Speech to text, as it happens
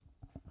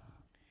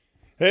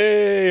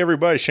Hey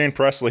everybody, Shane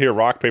Presley here,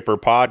 Rock Paper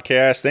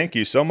Podcast. Thank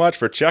you so much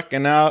for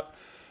checking out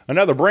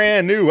another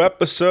brand new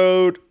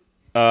episode.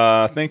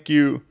 Thank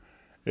you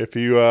if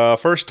you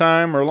first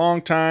time or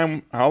long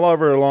time,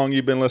 however long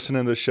you've been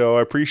listening to the show.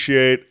 I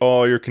appreciate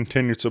all your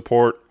continued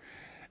support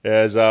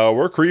as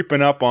we're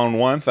creeping up on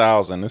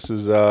 1,000. This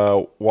is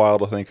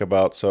wild to think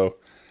about. So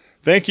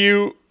thank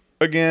you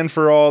again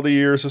for all the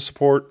years of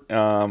support.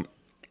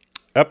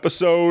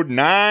 Episode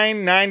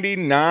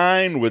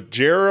 999 with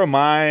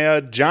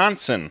Jeremiah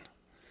Johnson,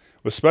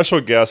 with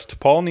special guest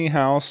Paul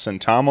Niehaus and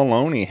Tom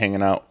Maloney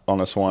hanging out on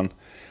this one.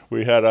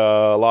 We had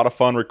a lot of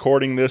fun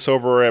recording this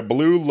over at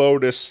Blue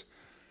Lotus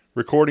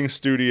Recording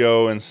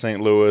Studio in St.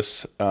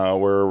 Louis,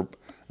 where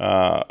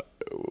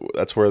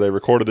that's where they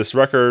recorded this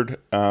record.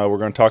 We're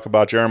going to talk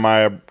about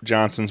Jeremiah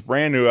Johnson's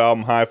brand new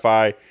album,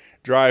 Hi-Fi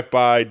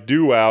Drive-By,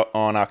 due out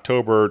on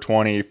October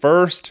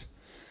 21st.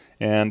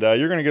 And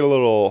you're going to get a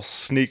little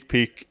sneak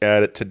peek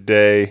at it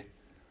today,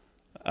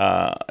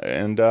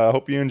 and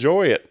hope you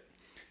enjoy it.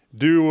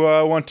 Do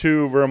want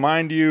to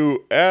remind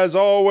you, as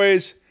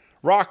always,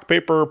 Rock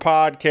Paper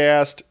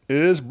Podcast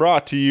is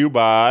brought to you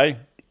by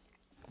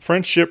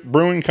Friendship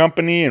Brewing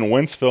Company in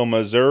Wentzville,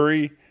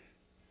 Missouri,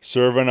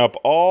 serving up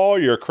all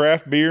your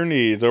craft beer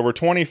needs. Over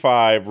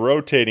 25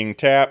 rotating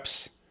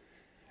taps,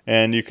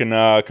 and you can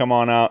come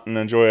on out and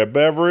enjoy a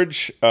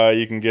beverage.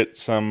 You can get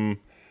some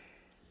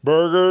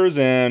burgers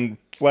and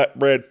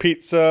flatbread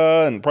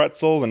pizza and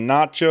pretzels and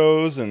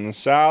nachos and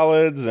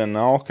salads and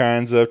all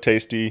kinds of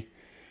tasty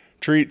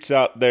treats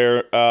out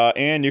there.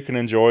 And you can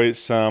enjoy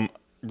some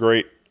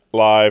great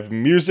live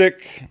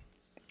music.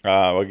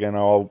 Again,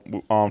 all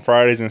on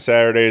Fridays and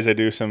Saturdays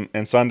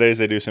and Sundays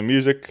they do some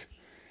music.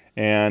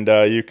 And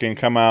you can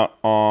come out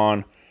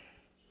on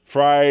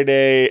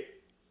Friday,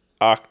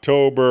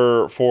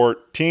 October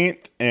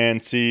 14th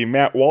and see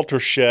Matt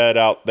Waltershed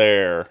out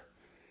there.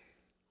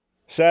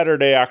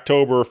 Saturday,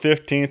 October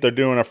 15th, they're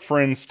doing a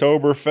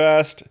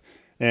Friendstoberfest,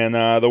 and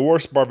the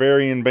Worst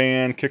Barbarian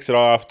Band kicks it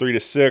off 3 to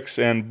 6,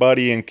 and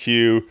Buddy and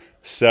Q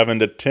 7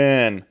 to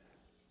 10.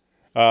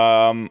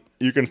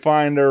 You can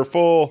find their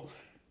full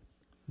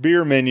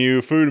beer menu,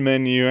 food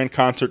menu, and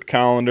concert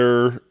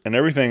calendar, and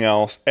everything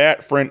else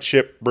at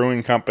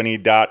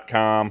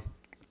friendshipbrewingcompany.com,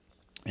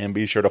 and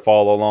be sure to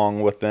follow along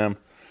with them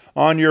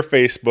on your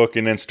Facebook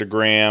and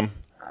Instagram.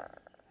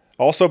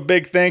 Also,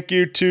 big thank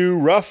you to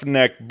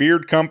Roughneck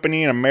Beard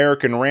Company and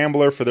American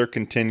Rambler for their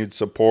continued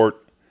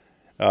support.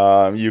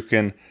 You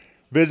can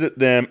visit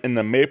them in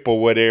the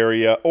Maplewood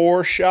area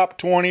or shop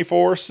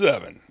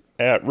 24/7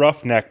 at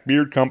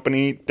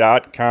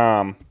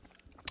roughneckbeardcompany.com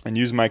and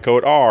use my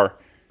code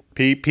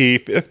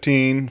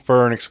RPP15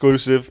 for an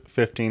exclusive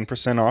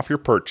 15% off your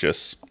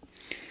purchase.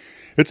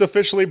 It's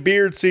officially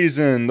beard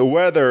season. The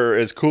weather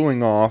is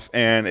cooling off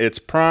and it's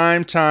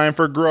prime time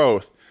for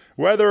growth.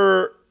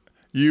 Whether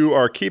you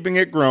are keeping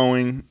it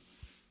growing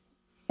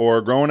or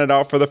growing it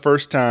out for the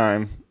first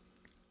time,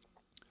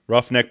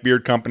 Roughneck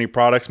Beard Company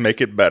products make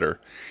it better.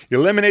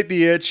 Eliminate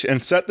the itch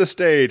and set the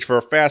stage for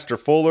a faster,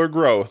 fuller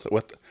growth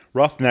with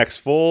Roughneck's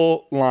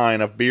full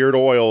line of beard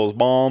oils,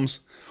 balms,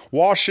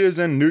 washes,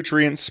 and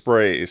nutrient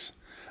sprays.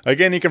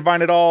 Again, you can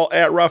find it all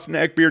at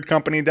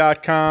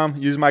roughneckbeardcompany.com.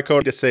 Use my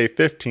code to save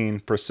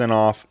 15%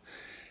 off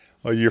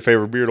your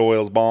favorite beard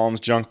oils,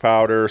 balms, junk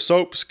powder,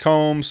 soaps,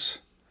 combs,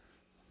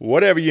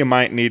 whatever you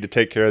might need to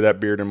take care of that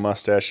beard and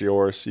mustache of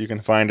yours. You can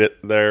find it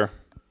there.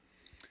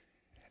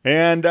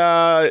 And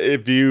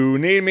if you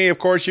need me, of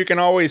course, you can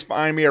always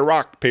find me at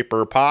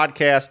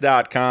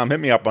rockpaperpodcast.com. Hit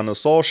me up on the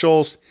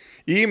socials.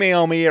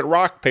 Email me at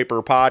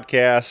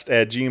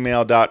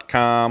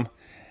rockpaperpodcast@gmail.com.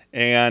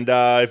 And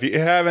if you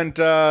haven't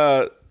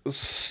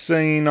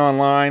seen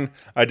online,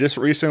 I just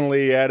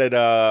recently added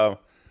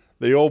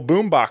the old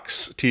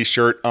Boombox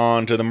t-shirt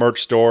onto the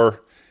merch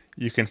store.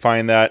 You can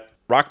find that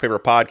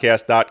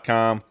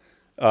rockpaperpodcast.com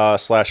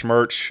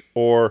 /merch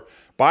or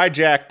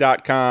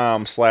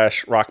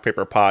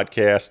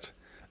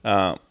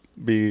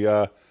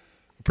buyjack.com/rockpaperpodcast.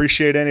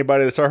 Appreciate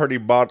anybody that's already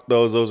bought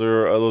those.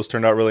 Those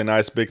turned out really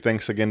nice. Big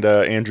thanks again to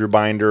Andrew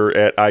Binder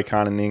at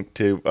Icon and Ink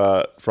to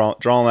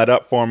drawing that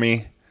up for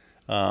me.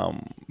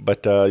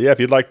 If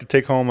you'd like to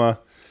take home a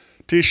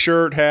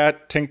t-shirt,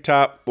 hat, tank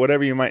top,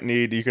 whatever you might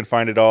need, you can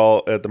find it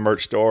all at the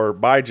merch store,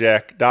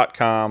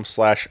 buyjack.com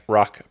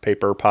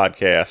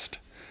 /rockpaperpodcast.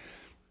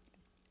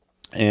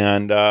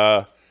 And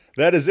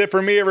that is it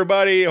for me,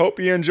 everybody. Hope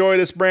you enjoy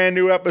this brand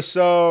new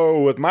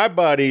episode with my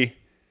buddy,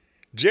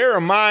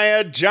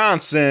 Jeremiah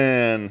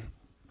Johnson.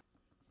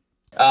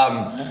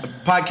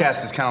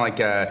 Podcast is kind of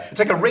like it's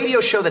like a radio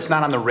show that's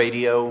not on the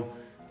radio.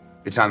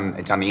 It's on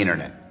the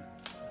internet.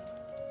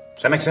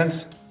 Does that make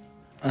sense?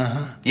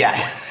 Uh-huh. Yeah.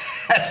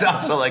 That's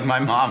also like my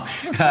mom.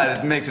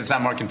 It makes it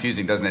sound more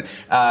confusing, doesn't it?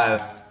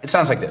 It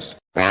sounds like this.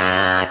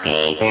 Rock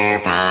Paper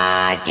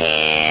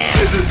Podcast.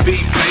 This is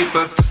beat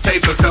paper,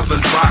 paper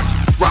covers rock.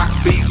 Rock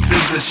beats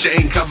is the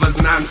Shane covers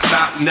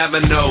non-stop.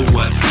 Never know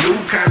what new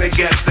kind of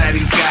guest that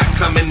he's got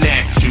coming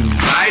at you.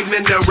 Live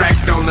and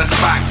direct on the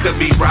spot. Could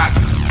be rock,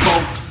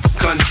 folk,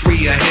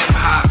 country, or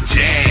hip-hop,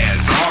 jazz.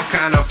 All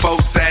kind of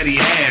folks that he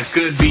has. Podcast.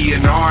 Could be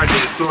an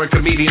artist or a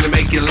comedian to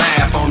make you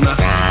laugh on the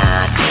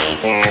Rock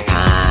Paper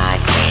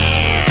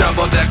Podcast.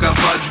 double-decker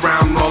fudge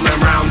round, rolling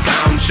round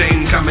town.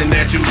 Shane coming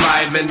at you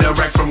live and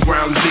direct from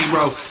ground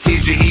zero.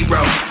 He's your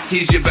hero,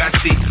 he's your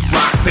bestie.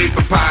 Rock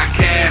Paper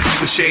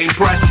Podcast with Shane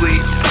Presley.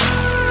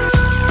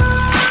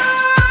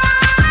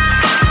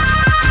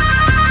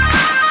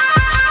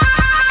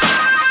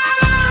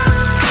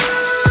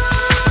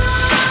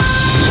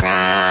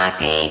 Rock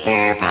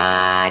Paper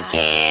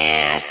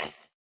Podcast.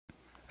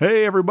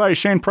 Hey everybody,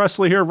 Shane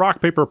Presley here,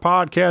 Rock Paper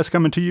Podcast,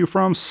 coming to you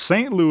from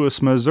St. Louis,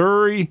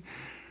 Missouri.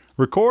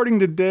 Recording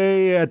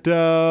today at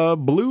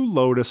Blue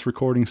Lotus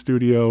Recording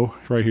Studio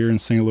right here in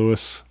St.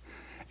 Louis.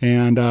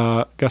 And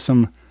got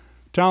some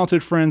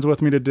talented friends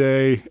with me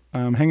today.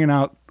 I'm hanging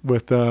out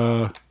with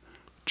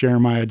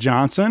Jeremiah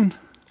Johnson.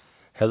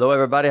 Hello,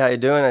 everybody. How you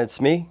doing?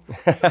 It's me.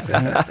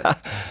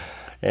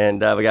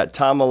 And we got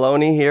Tom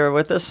Maloney here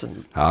with us.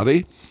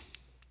 Howdy.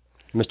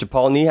 Mr.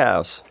 Paul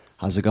Niehaus.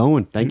 How's it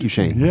going? Thank you,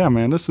 Shane. Yeah,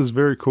 man, this is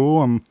very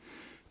cool. I'm,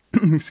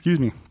 excuse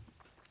me,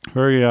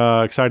 very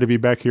excited to be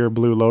back here at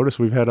Blue Lotus.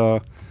 We've had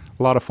a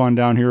lot of fun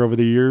down here over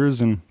the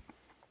years and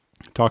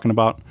talking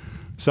about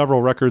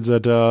several records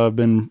that have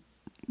been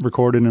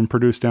recorded and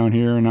produced down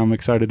here, and I'm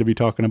excited to be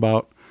talking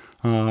about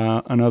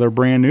another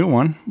brand new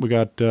one. We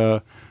got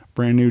a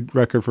brand new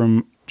record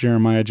from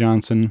Jeremiah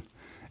Johnson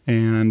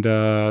and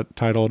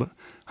titled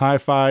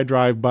Hi-Fi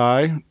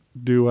Drive-By,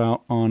 due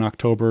out on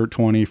October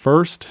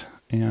 21st.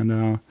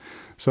 And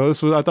so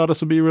I thought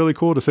this would be really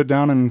cool to sit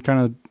down and kind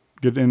of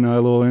get in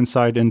a little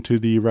insight into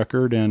the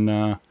record,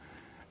 and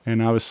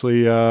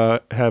obviously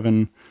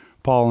having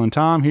Paul and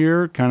Tom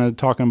here kind of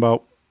talking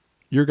about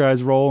your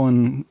guys' role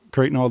in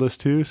creating all this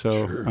too. So,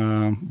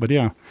 sure. But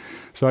yeah,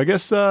 so I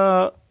guess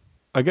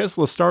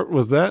let's start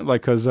with that,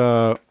 like, cause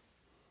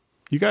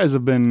you guys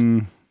have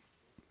been,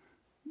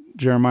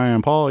 Jeremiah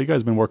and Paul, you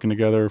guys have been working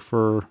together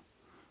for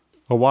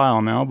a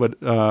while now, but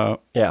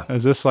Yeah.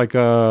 is this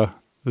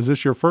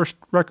your first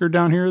record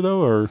down here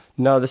though, or?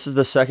 No, this is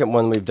the second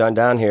one we've done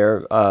down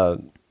here.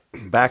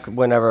 Back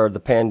whenever the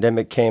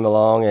pandemic came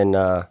along and,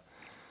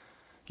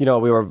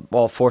 we were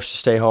all forced to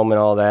stay home and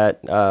all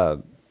that.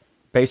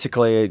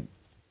 Basically,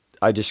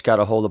 I just got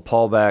a hold of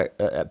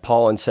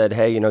Paul and said,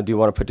 hey, do you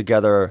want to put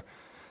together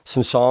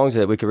some songs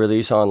that we could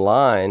release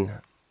online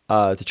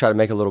to try to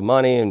make a little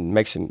money and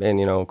make some,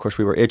 and, of course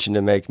we were itching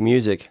to make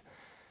music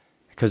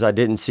because I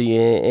didn't see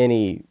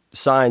any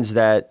signs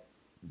that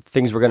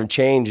things were going to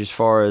change as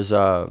far as,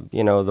 the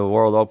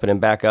world opening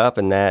back up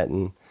and that.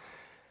 And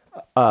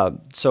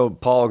so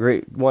Paul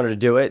wanted to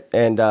do it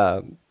and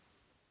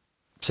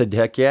said,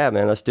 heck yeah,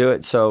 man, let's do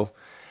it. So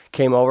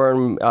came over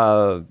and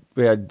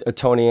we had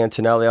Tony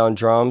Antonelli on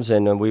drums,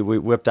 and we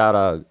whipped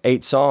out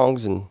 8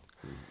 songs. And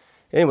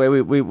anyway,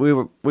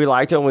 we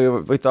liked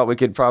them. We thought we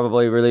could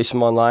probably release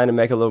them online and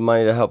make a little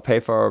money to help pay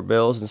for our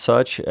bills and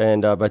such.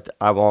 And but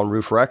I'm on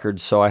Roof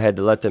Records, so I had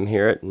to let them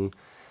hear it, and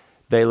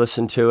they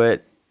listened to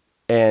it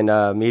and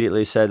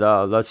immediately said,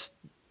 let's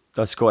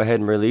go ahead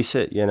and release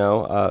it.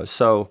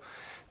 So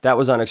that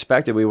was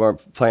unexpected. We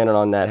weren't planning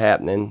on that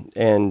happening,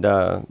 and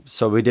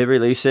so we did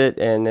release it,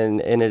 and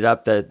then ended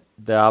up that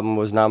the album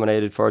was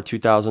nominated for a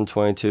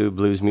 2022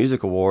 Blues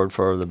Music Award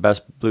for the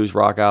best blues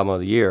rock album of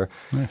the year.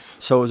 Nice.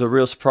 So it was a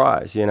real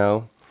surprise,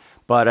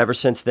 But ever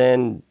since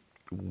then,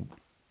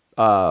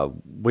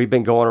 we've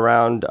been going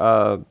around.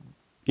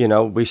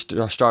 We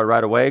started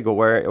right away, go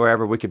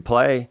wherever we could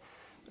play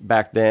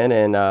back then,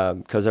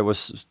 and because there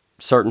was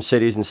certain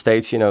cities and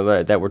states,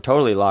 that were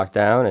totally locked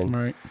down, and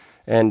Right.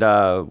 and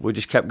we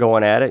just kept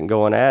going at it, and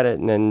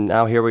then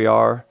now here we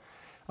are,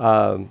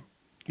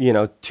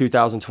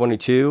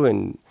 2022,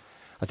 and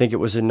I think it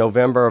was in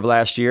November of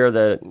last year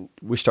that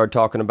we started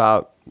talking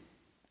about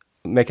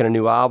making a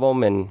new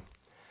album, and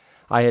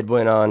I had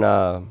went on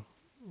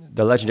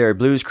the Legendary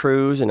Blues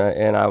Cruise, and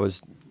I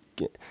was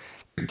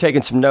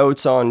taking some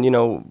notes on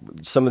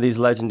some of these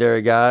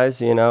legendary guys,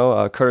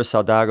 Curtis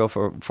Saldago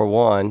for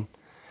one,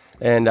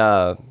 and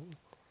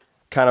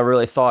kind of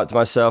really thought to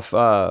myself,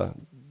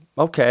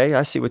 okay,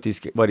 I see what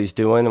he's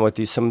doing and what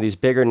some of these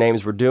bigger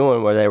names were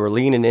doing, where they were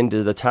leaning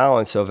into the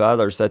talents of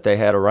others that they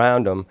had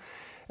around them,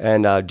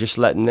 and just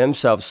letting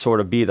themselves sort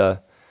of be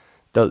the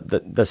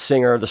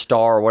singer, the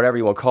star, or whatever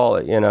you want to call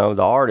it,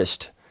 the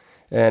artist.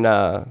 And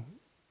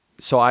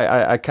so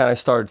I kind of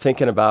started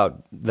thinking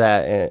about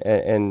that,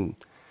 and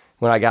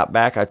when I got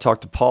back, I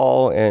talked to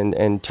Paul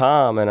and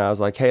Tom, and I was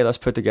like, hey, let's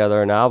put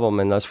together an album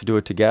and let's do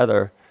it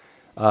together.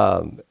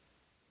 And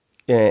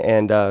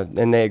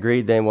they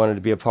agreed they wanted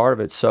to be a part of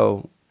it.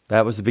 So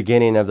that was the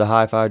beginning of the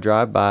Hi-Fi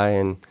Drive-By,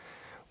 and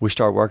we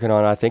started working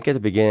on it, I think, at the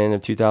beginning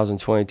of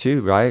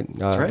 2022, right?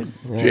 That's right.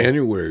 Yeah.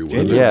 January,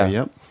 wasn't it? Yeah.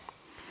 Yep.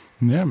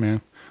 Yeah,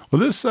 man. Well,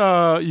 this,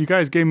 you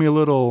guys gave me a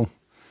little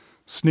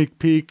sneak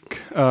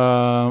peek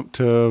and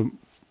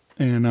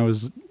I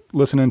was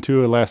listening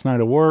to it last night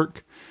at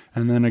work,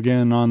 and then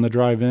again on the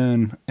drive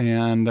in,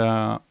 and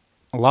a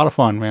lot of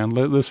fun, man.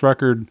 This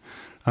record,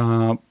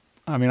 I've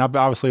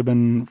obviously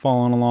been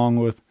following along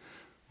with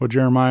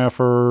Jeremiah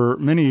for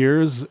many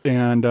years,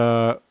 and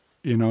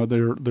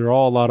they're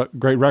all a lot of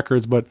great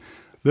records, but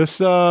this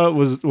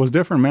was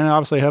different, man.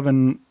 Obviously,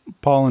 having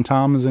Paul and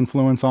Tom's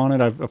influence on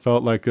it, I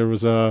felt like there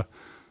was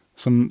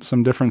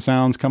some different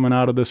sounds coming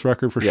out of this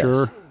record for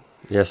sure.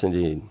 Yes,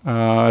 indeed.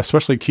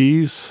 Especially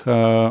keys.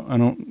 I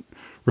don't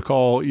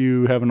recall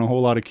you having a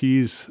whole lot of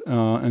keys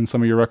in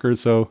some of your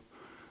records. So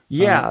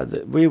yeah,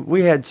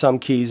 we had some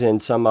keys in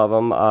some of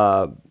them,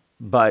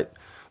 but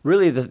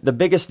really the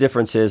biggest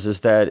difference is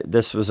that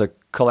this was a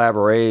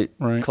collaboration.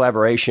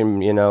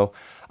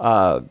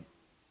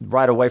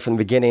 Right away from the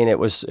beginning, it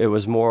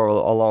was more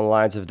along the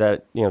lines of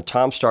that.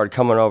 Tom started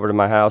coming over to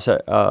my house,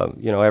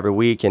 every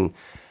week, and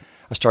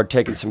I started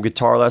taking some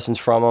guitar lessons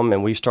from him,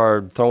 and we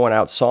started throwing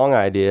out song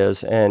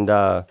ideas. And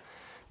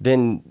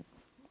then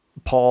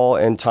Paul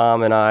and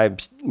Tom and I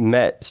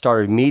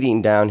started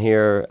meeting down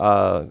here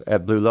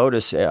at Blue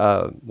Lotus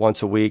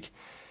once a week,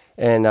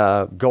 and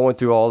going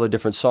through all the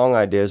different song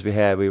ideas we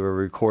had. We were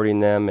recording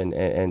them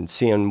and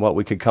seeing what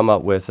we could come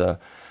up with.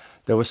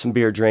 There was some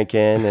beer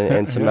drinking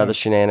and some other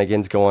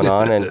shenanigans going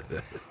on,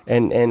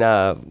 and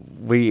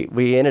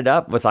we ended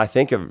up with, I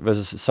think it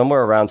was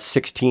somewhere around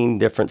 16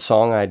 different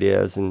song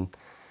ideas, and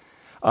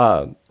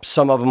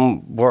some of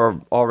them were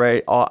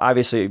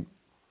obviously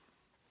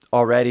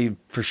already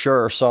for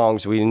sure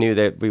songs we knew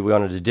that we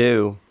wanted to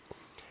do,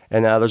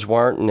 and others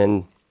weren't, and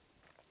then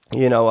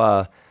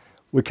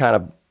we kind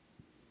of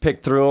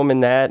picked through them in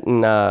that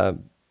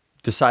and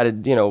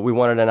decided we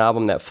wanted an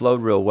album that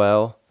flowed real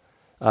well.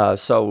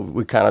 So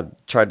we kind of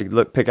tried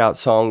to pick out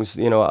songs,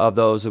 of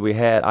those that we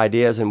had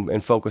ideas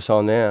and focus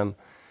on them.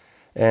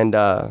 And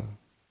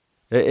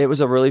it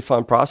was a really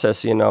fun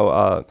process.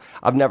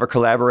 I've never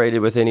collaborated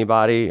with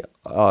anybody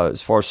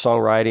as far as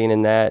songwriting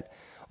and that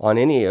on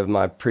any of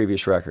my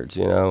previous records,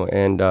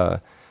 and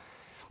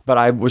but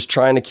I was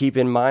trying to keep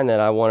in mind that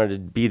I wanted to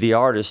be the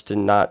artist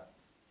and not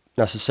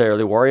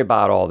necessarily worry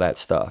about all that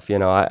stuff.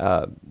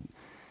 I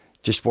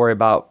just worry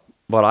about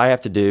what I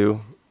have to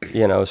do,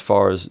 as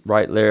far as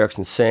write lyrics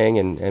and sing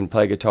and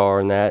play guitar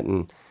and that.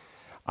 And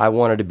I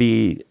wanted to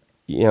be,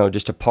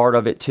 just a part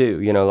of it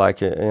too.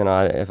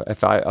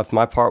 If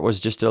my part was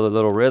just a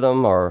little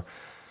rhythm, or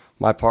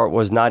my part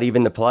was not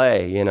even to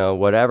play,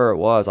 whatever it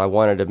was, I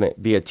wanted to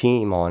be a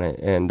team on it.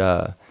 And,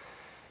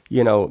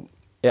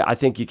 I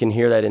think you can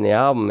hear that in the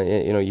album.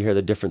 You hear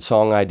the different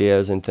song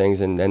ideas and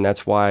things, and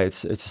that's why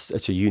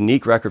it's a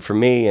unique record for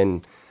me.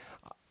 And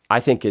I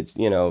think it's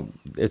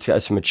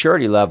got some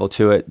maturity level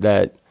to it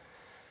that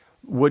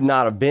would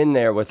not have been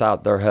there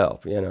without their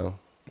help,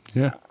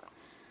 Yeah.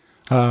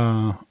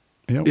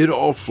 It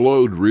all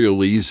flowed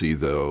real easy,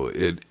 though.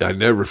 I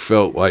never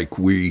felt like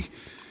we,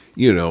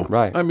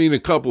 Right. I mean, a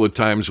couple of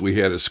times we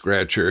had to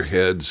scratch our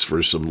heads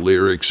for some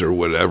lyrics or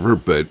whatever,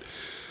 but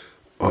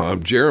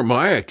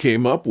Jeremiah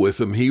came up with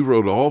them. He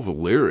wrote all the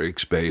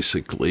lyrics,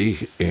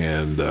 basically,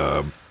 and,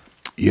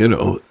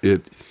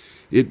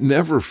 it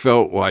never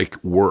felt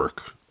like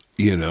work.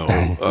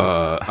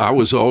 I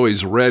was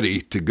always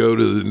ready to go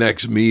to the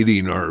next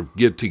meeting or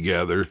get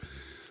together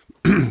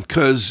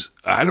because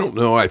I don't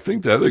know. I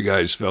think the other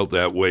guys felt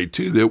that way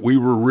too, that we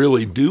were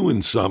really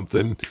doing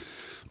something.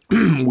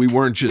 We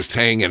weren't just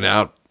hanging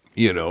out,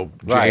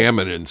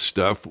 jamming and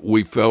stuff.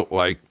 We felt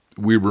like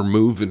we were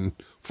moving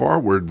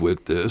forward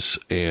with this,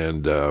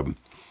 and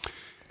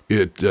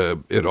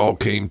it all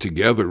came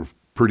together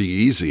pretty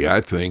easy,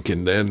 I think.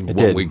 And then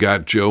when we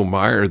got Joe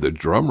Meyer, the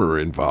drummer,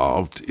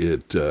 involved,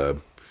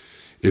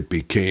 it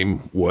became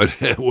what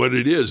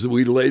it is.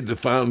 We laid the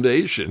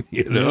foundation,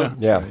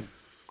 Yeah.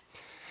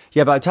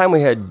 Yeah, by the time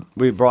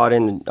we brought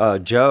in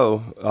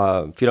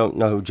Joe, if you don't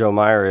know who Joe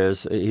Meyer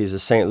is, he's a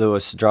St.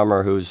 Louis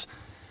drummer who's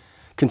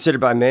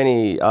considered by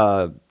many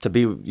to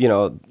be,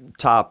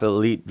 top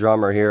elite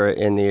drummer here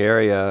in the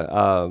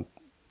area.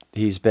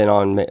 He's been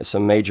on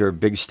some major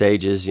big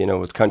stages,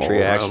 with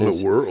country acts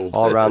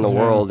all around the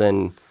world,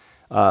 and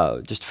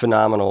just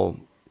phenomenal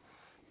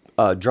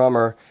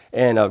drummer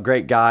and a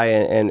great guy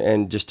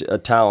and just a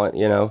talent,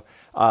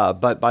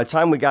 But by the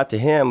time we got to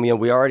him,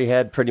 we already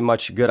had pretty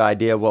much a good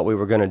idea of what we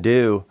were going to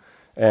do,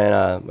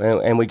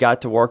 and we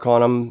got to work on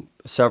them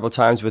several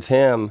times with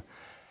him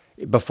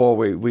before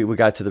we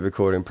got to the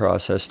recording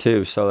process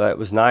too. So that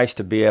was nice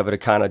to be able to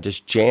kind of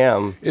just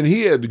jam. And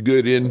he had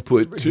good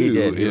input too. He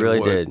did. He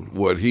really did.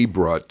 What he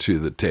brought to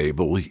the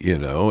table,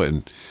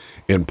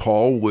 and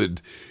Paul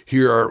would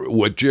hear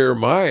what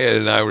Jeremiah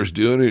and I was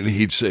doing, and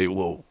he'd say,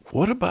 "Well,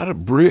 what about a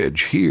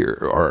bridge here?"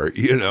 Or,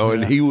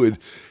 and he would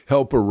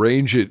help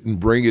arrange it and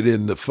bring it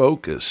into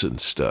focus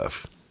and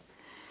stuff.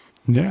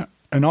 Yeah.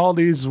 And all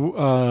these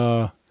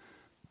were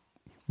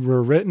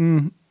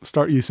written,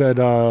 you said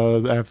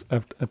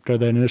after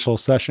the initial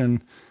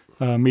session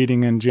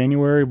meeting in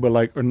January,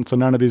 but so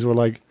none of these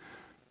were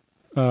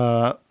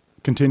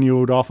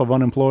continued off of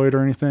Unemployed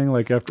or anything,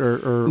 after,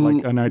 or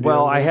an idea?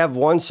 Well, I have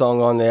one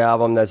song on the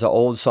album that's an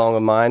old song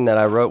of mine that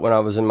I wrote when I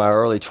was in my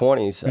early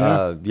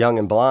 20s, Young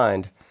and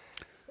Blind.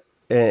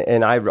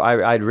 And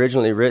I'd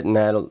originally written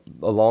that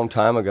a long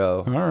time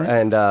ago. All right.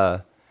 And,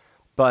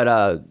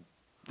 but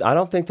I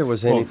don't think there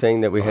was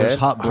anything that we There's had.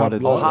 Hot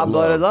Blooded Love. Hot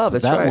Blooded Love.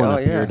 That's that right. one Oh,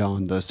 appeared yeah.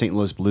 on the St.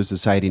 Louis Blues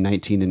Society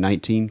 19 and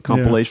 19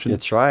 compilation.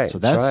 That's right, So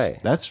that's that's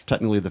right. that's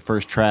technically the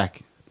first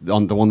track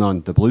on the one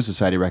on the Blues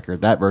Society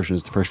record. That version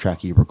is the first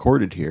track he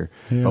recorded here.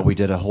 Yeah. But we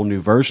did a whole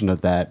new version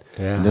of that.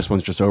 Yeah. And this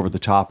one's just over the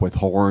top with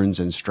horns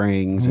and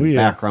strings and Oh, yeah.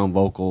 background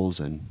vocals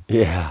and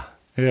Yeah.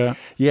 Yeah.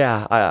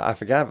 Yeah, I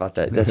forgot about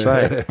that. That's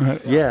right.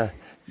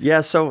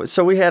 Yeah.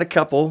 So we had a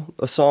couple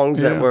of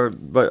songs Yeah. that were,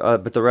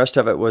 but the rest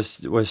of it was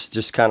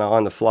just kind of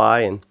on the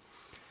fly, and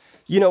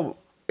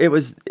it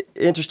was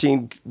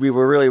interesting. We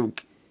were really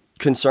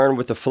concerned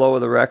with the flow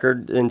of the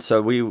record, and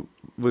so we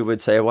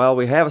would say, well,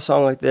 we have a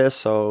song like this,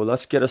 so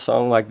let's get a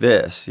song like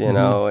this, and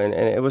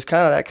it was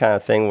kind of that kind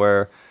of thing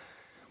where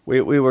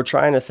we were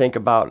trying to think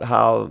about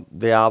how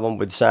the album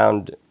would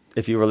sound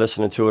if you were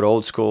listening to it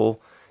old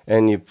school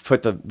and you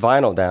put the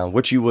vinyl down,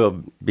 which you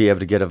will be able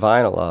to get a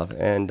vinyl of.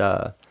 And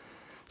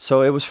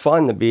so it was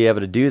fun to be able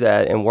to do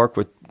that and work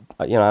with,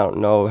 I don't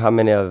know how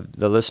many of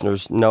the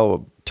listeners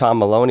know Tom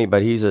Maloney,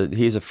 but he's a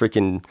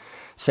freaking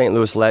St.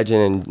 Louis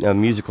legend and a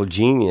musical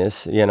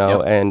genius, and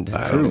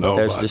I don't know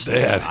there's about just,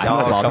 that. I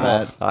know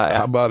about that.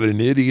 How about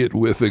an idiot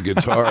with a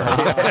guitar?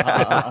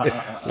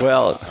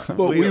 Well,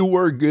 But we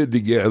work good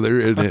together,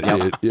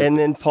 and and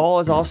then Paul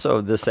is also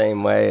the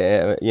same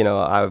way.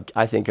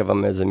 I think of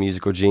him as a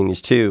musical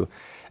genius too,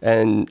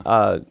 and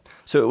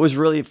so it was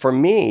really for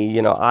me.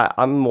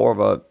 I'm more of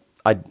a.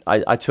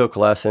 I took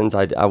lessons.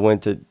 I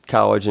went to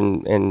college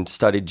and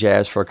studied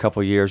jazz for a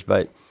couple of years,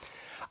 but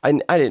I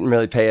didn't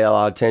really pay a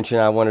lot of attention.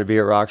 I wanted to be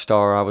a rock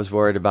star. I was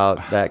worried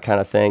about that kind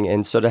of thing,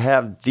 and so to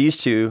have these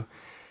two,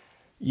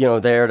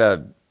 there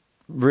to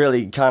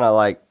really kind of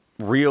like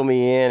reel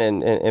me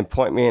in and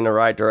point me in the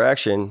right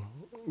direction,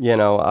 it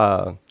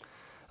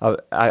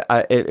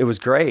was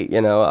great.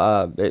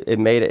 It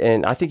made it,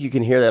 and I think you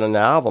can hear that on the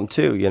album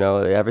too.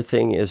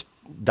 Everything is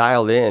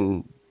dialed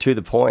in to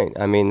the point.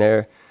 I mean,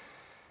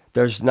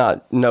 there's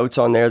not notes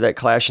on there that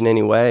clash in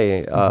any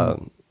way.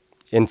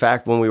 In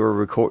fact, when we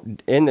were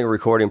in the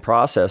recording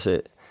process,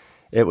 it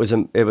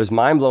was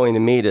mind blowing to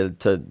me to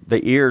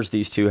the ears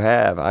these two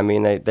have. I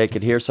mean, they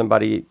could hear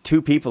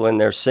two people in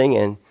there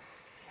singing,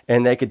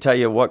 and they could tell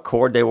you what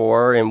chord they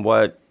were and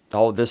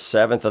this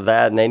seventh of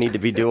that, and they need to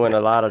be doing a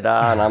lot of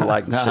da. And I'm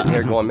like sitting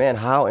here going, man,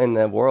 how in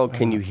the world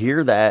can you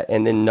hear that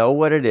and then know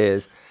what it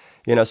is?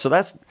 So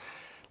that's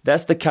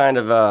the kind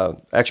of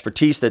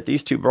expertise that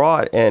these two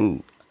brought,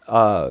 and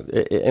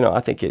I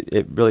think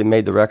it really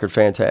made the record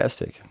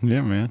fantastic.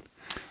 Yeah, man.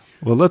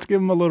 Well, let's give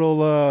them a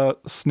little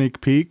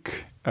sneak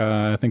peek.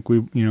 I think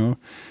we, give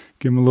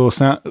them a little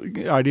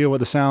idea what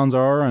the sounds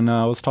are, and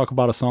let's talk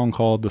about a song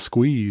called "The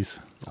Squeeze."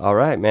 All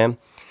right, man.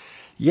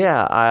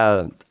 Yeah,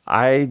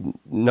 I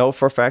know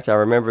for a fact. I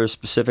remember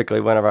specifically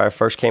whenever I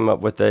first came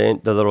up with the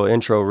little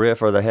intro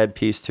riff or the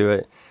headpiece to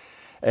it,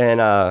 and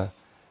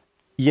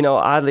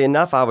oddly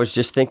enough, I was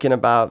just thinking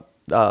about.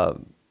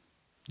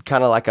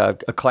 Kind of like a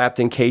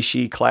Clapton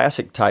KC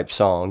classic type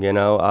song, and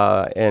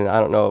I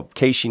don't know,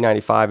 KC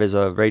 95 is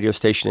a radio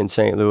station in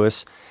St.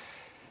 Louis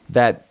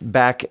that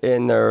back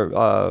in their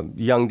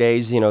young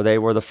days, they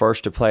were the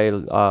first to play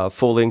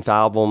full-length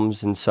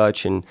albums and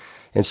such, and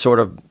sort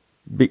of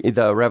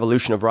the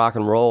revolution of rock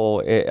and roll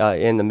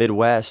in the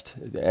Midwest,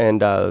 and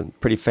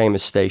pretty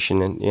famous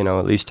station, and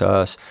at least to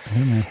us.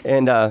 Mm-hmm.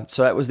 And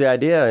so that was the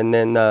idea, and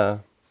then I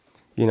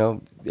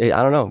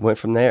don't know, went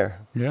from there.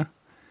 Yeah.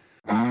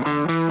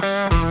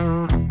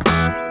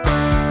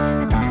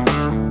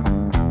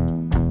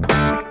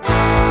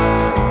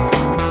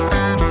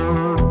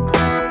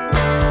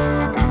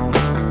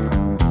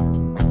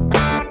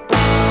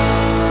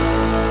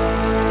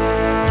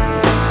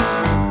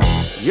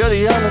 You're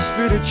the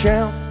undisputed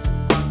champ.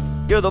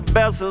 You're the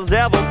best there's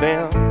ever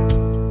been.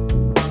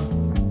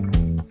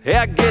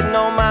 Yeah, getting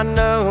on my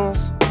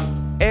nerves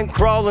and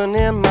crawling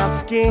in my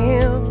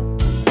skin.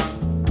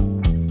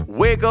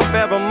 Wake up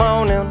every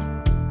morning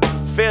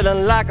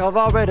feeling like I've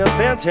already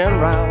been 10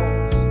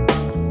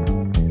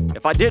 rounds.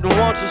 If I didn't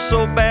want you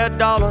so bad,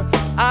 darling,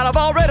 I'd have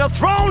already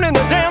thrown in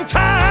the damn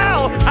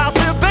towel. I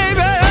said,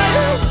 baby,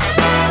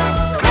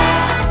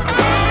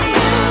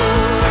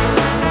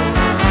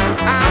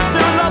 I'm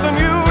still loving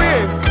you.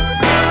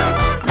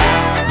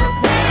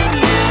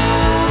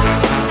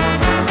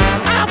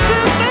 I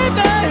said,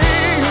 baby,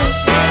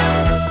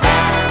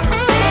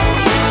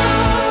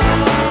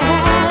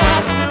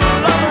 I'm still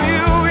loving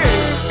you.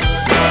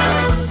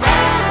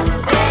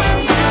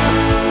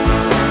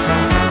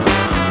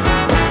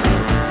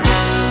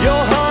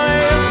 Your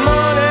honey is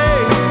money,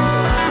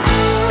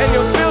 and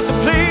you're built to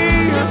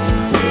please.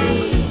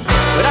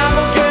 But I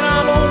don't get, I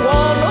don't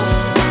wonder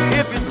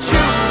if your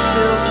juice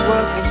is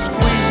worth the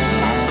squeeze.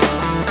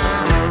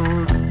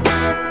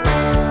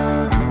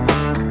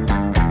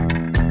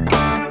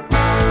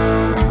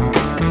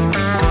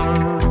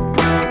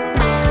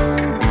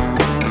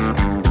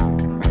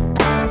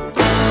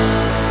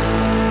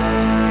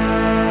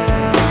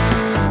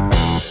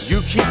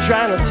 You keep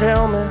trying to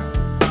tell me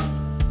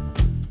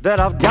that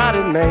I've got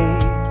it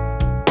made.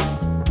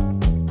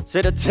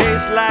 Said it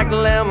tastes like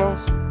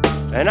lemons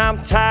and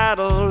I'm tired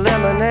of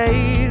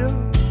lemonade.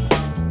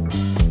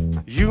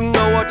 You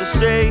know what to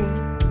say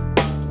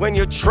when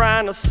you're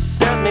trying to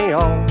set me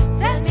off.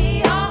 Set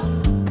me off.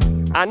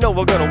 I know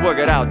we're gonna work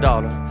it out,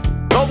 darling,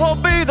 but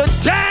won't be the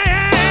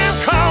damn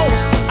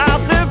cause. I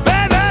said,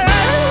 baby,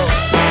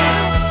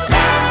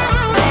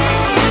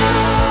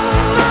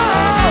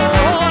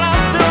 Lord,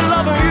 I'm still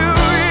loving you,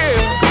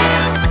 yes.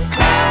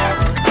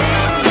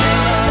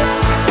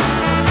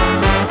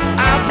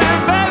 I said,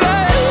 baby,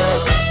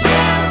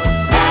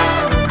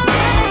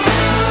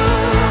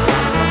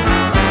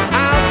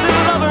 I'm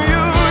still loving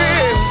you,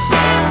 yes.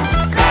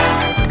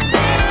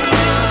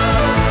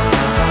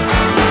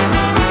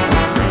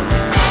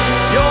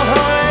 Your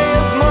honey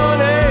is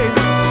money,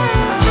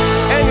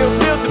 and you're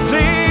built to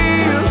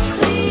please.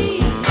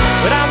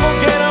 But I'm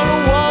gonna get on a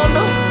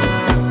wonder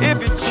if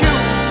your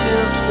juice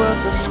is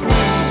worth the squeeze.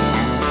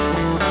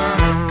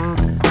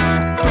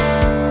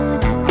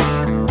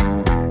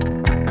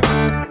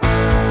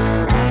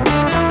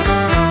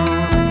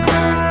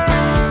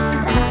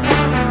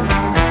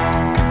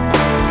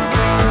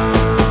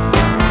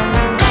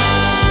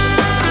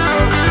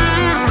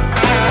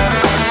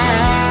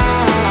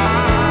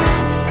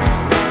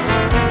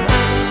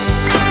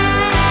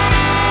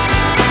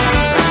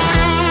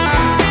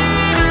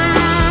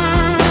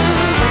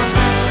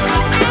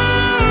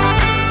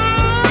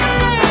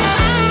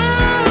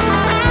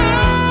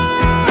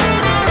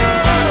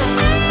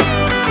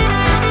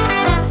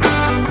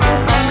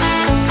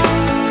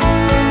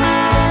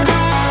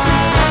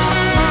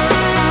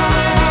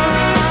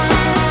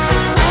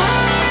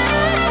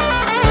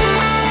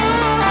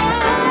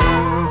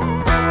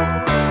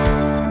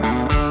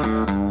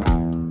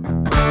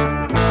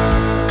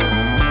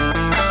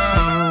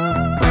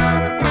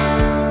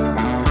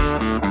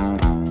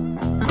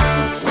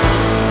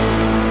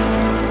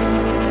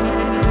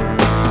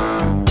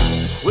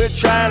 We're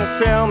trying to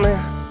tell me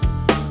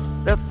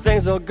that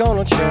things are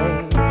gonna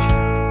change.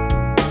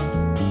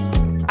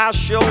 I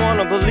sure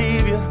wanna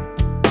believe you,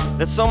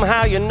 that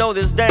somehow you know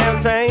this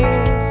damn thing.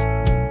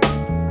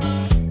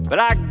 But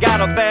I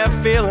got a bad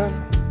feeling,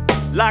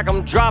 like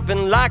I'm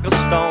dropping like a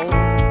stone.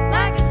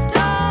 Like a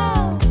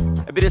stone.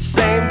 It'd be the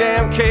same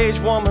damn cage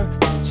woman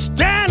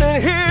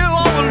standing here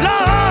all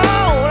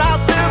alone. I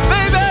said,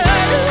 baby,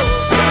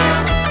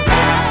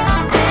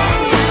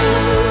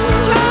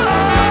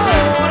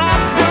 Lord,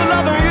 I'm still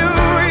loving you,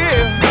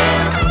 yes.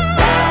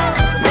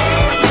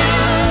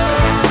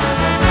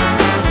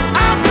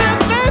 I said,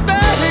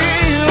 baby,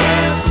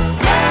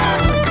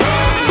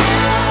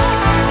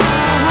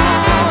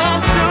 I'm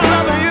still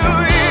loving you,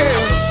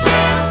 yes.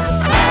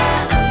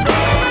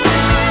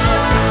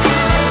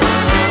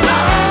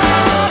 Lord,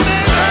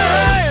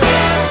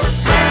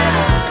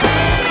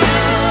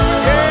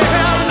 baby,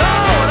 yeah,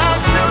 Lord, I'm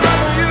still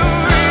loving you,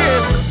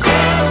 yes.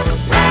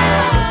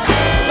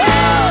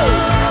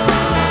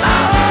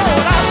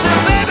 Lord, I said,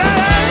 baby,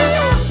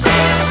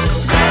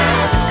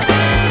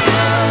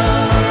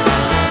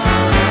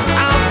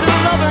 I'm still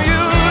loving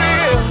you,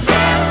 yes.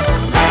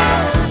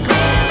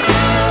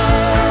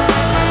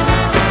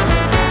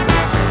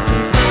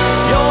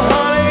 Your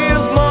honey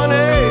is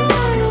money,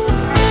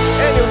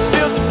 and you're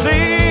built to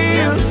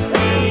please.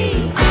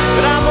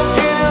 But I'm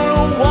beginning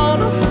to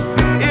wonder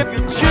if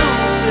your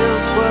juice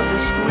is worth the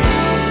squeeze.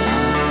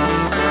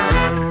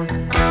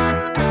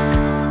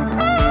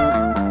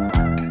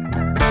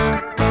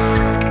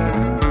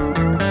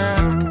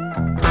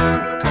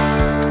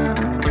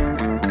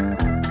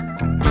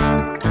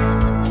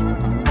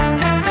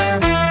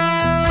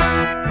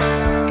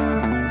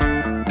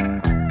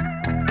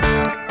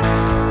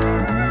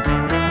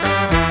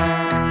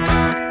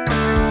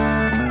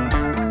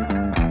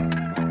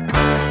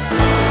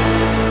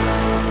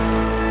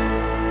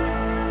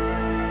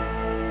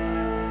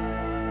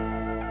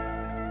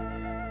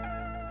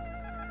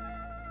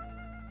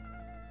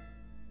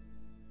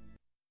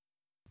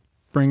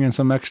 Bring in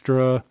some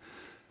extra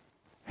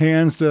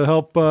hands to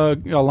help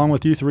along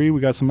with you three.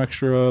 We got some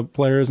extra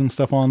players and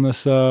stuff on this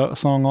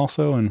song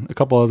also, and a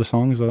couple other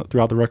songs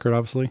throughout the record,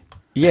 obviously.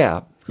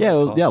 Yeah.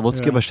 Let's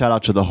give a shout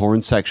out to the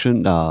horn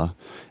section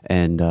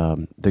and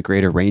the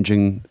great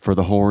arranging for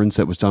the horns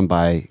that was done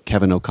by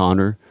Kevin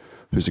O'Connor,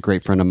 who's a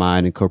great friend of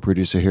mine and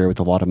co-producer here with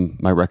a lot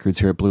of my records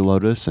here at Blue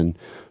Lotus. And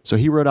so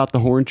he wrote out the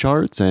horn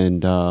charts,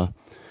 and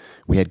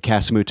we had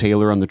Casimir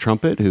Taylor on the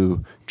trumpet,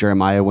 who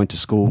Jeremiah went to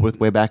school with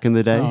way back in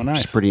the day. Oh, nice.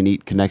 Which is a pretty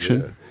neat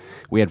connection. Yeah.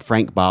 We had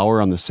Frank Bauer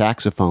on the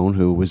saxophone,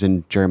 who was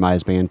in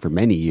Jeremiah's band for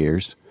many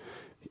years.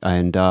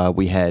 And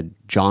we had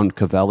John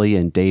Cavelli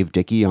and Dave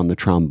Dickey on the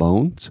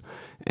trombones.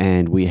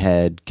 And we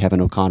had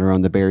Kevin O'Connor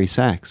on the Barry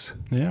sax.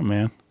 Yeah,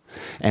 man.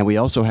 And we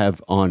also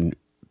have on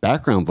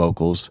background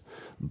vocals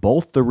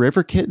both the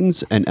River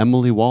Kittens and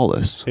Emily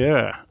Wallace.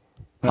 Yeah.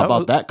 How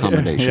about that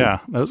combination? Yeah,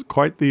 that was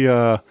quite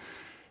the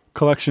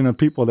collection of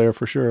people there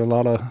for sure. A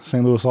lot of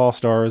St. Louis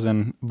All-Stars,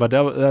 but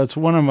that's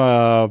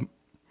probably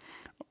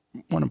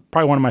one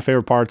of my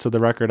favorite parts of the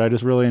record. I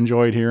just really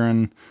enjoyed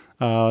hearing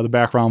the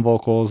background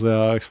vocals,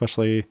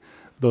 especially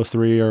those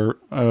three are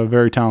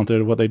very talented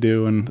at what they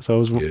do, and so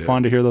it was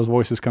fun to hear those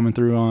voices coming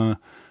through on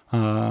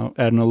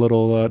adding a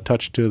little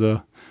touch to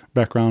the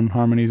background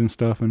harmonies and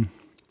stuff. And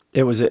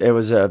It was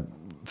a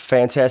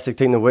fantastic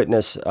thing to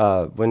witness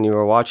when you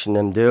were watching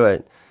them do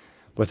it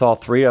with all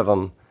three of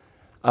them.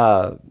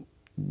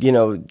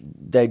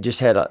 They just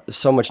had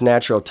so much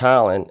natural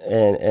talent,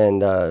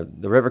 and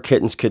the River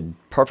Kittens could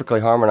perfectly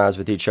harmonize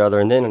with each other,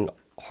 and then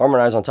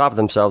harmonize on top of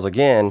themselves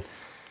again.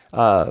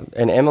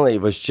 And Emily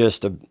was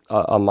just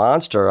a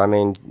monster. I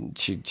mean,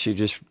 she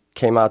just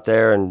came out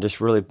there and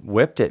just really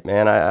whipped it,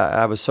 man.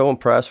 I was so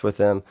impressed with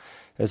them.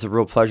 It's a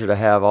real pleasure to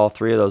have all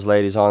three of those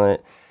ladies on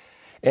it.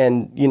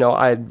 And,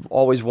 I'd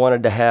always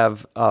wanted to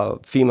have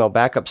female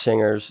backup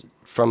singers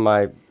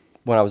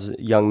when I was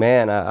a young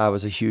man. I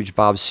was a huge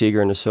Bob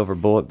Seger and the Silver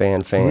Bullet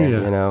Band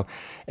fan,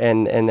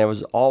 and there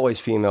was always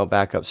female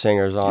backup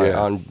singers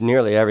on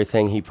nearly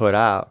everything he put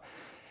out.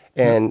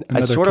 And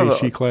another sort of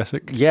KC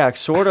classic. Yeah,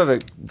 sort of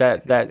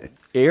that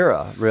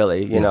era,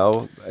 really,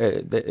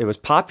 it was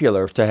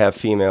popular to have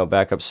female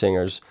backup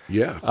singers.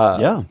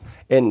 Yeah.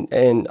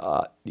 And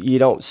you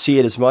don't see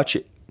it as much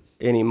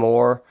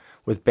anymore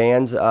with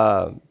bands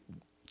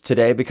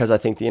today, because I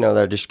think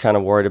they're just kind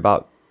of worried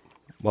about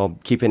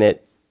keeping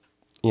it,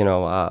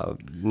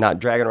 not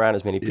dragging around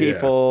as many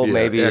people,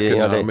 maybe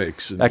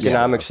economics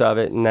of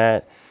it and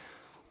that.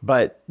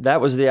 But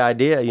that was the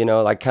idea,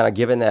 like kind of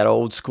giving that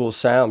old school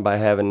sound by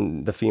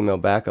having the female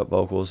backup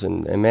vocals,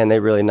 and man, they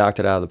really knocked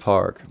it out of the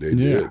park. They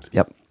did.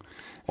 Yep.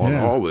 On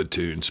all the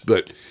tunes.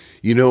 But,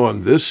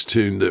 on this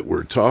tune that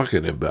we're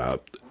talking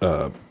about,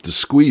 the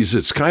Squeeze,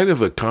 it's kind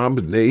of a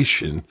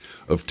combination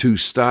of two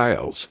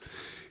styles.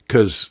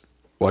 Because,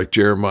 like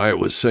Jeremiah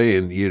was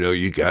saying,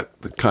 you got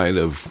the kind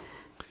of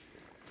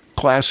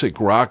classic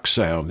rock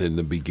sound in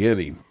the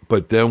beginning.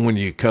 But then when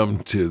you come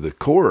to the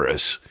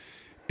chorus,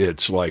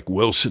 it's like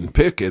Wilson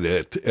Pickett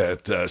at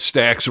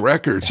Stax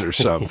Records or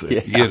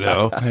something,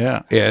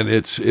 Yeah. And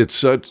it's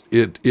such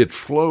it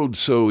flowed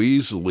so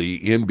easily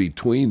in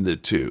between the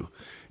two,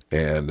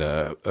 and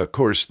of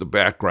course the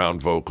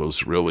background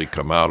vocals really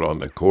come out on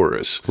the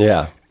chorus.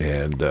 Yeah,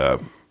 and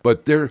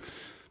but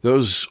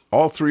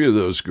all three of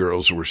those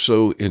girls were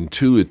so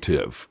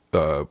intuitive.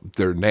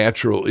 Their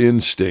natural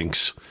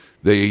instincts,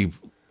 they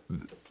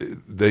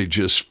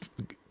just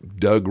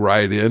dug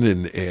right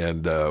in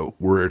and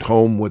were at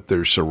home with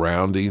their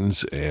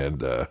surroundings,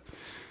 and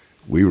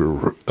we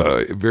were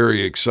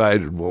very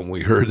excited when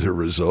we heard the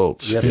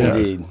results. yes,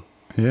 indeed.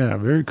 Yeah,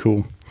 very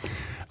cool.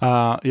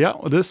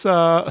 This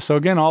so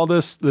again, all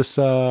this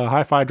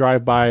Hi-Fi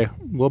Drive-By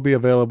will be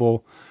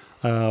available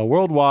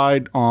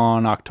worldwide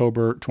on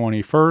October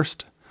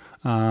 21st.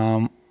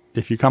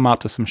 If you come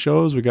out to some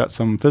shows, we got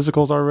some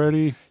physicals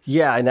already.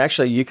 Yeah, and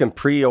actually you can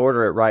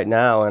pre-order it right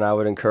now, and I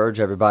would encourage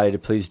everybody to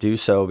please do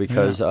so,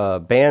 because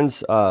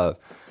bands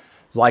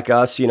like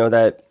us,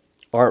 that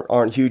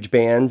aren't huge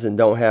bands and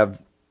don't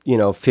have,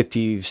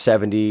 50,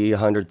 70,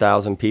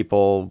 100,000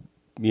 people,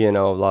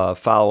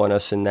 following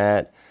us in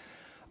that.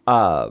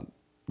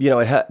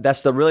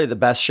 That's really the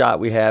best shot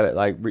we have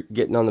at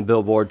getting on the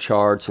Billboard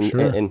charts, and,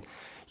 Sure.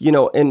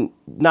 and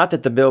not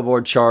that the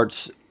Billboard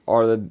charts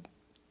are the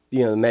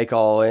make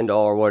all end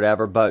all or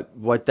whatever, but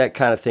what that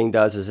kind of thing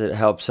does is it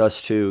helps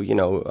us to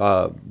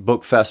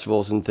book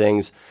festivals and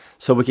things,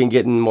 so we can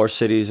get in more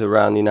cities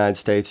around the United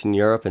States and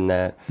Europe and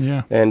that.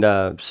 Yeah. And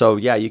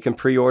you can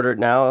pre-order it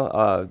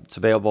now. It's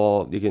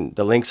available.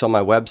 The link's on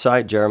my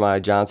website,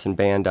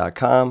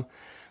 jeremiahjohnsonband.com.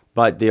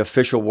 But the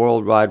official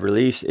worldwide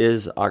release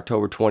is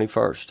October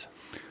 21st.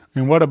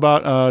 And what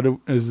about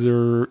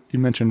you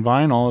mentioned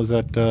vinyl?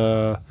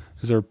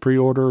 Is there a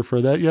pre-order for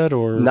that yet,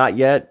 or Not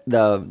yet.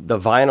 The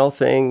vinyl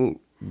thing,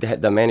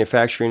 the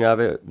manufacturing of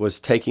it was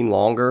taking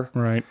longer.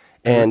 right?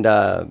 And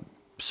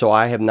so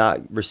I have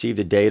not received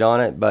a date on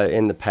it, but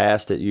in the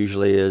past it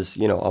usually is,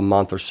 a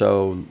month or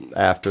so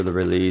after the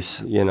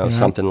release,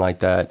 something like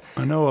that.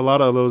 I know a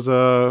lot of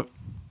those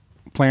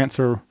plants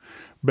are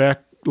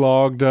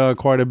backlogged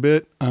quite a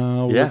bit.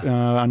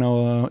 I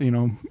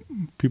know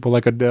people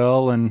like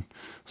Adele and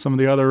some of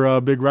the other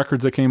big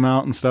records that came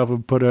out and stuff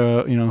have put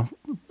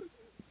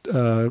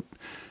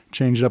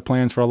changed up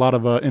plans for a lot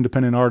of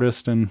independent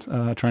artists and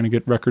trying to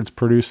get records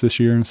produced this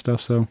year and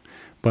stuff. So,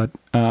 but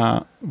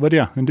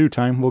yeah, in due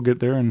time we'll get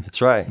there, and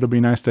That's right. it'll be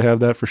nice to have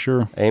that for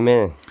sure.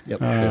 Amen.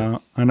 I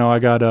know I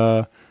got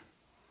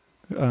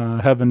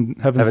Heaven's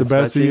the Heaven's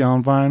Betsy Betsy.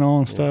 on vinyl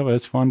and stuff.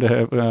 It's fun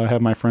to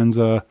have my friends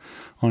on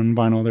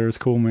vinyl there. It's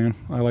cool, man.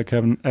 I like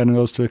adding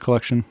those to the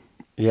collection.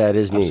 Yeah, it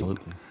is neat.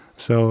 Absolutely.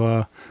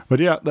 So, but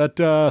yeah,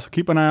 so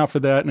keep an eye out for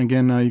that. And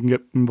again, you can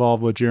get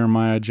involved with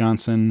Jeremiah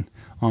Johnson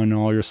on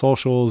all your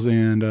socials,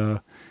 and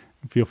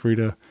feel free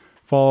to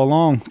follow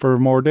along for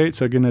more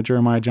dates. Again, at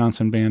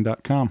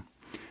jeremiahjohnsonband.com.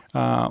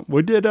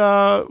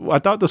 I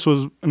thought this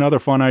was another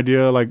fun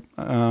idea.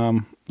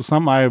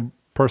 Something I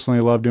personally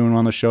love doing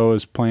on the show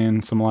is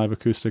playing some live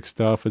acoustic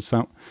stuff. It's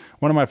one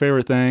of my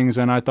favorite things,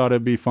 and I thought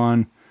it'd be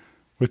fun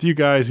with you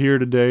guys here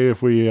today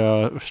if we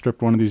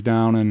stripped one of these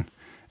down.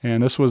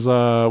 And this was,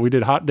 we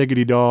did Hot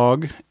Diggity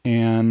Dog,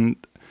 and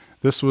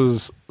this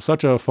was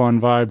such a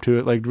fun vibe to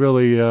it. Like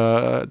really,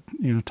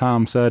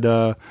 Tom said,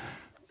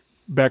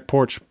 back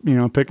porch,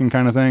 picking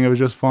kind of thing. It was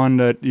just fun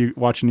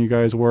watching you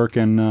guys work,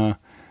 and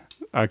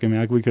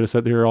we could have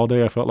sat here all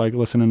day. I felt like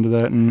listening to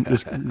that and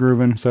just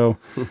grooving. So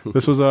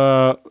this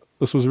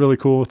was really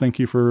cool. Thank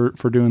you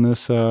for doing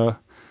this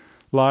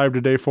live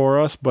today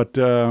for us. But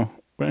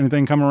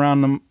anything come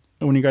around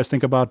when you guys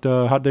think about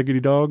Hot Diggity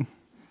Dog?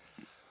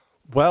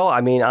 Well,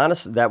 I mean,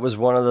 honestly, that was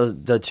one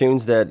of the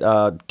tunes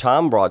that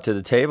Tom brought to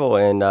the table,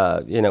 and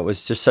it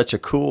was just such a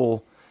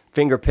cool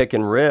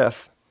finger-picking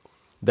riff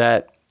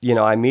that,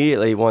 I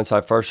immediately, once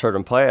I first heard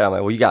him play it, I'm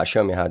like, well, you got to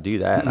show me how to do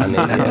that. I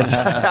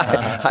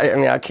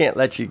mean, I can't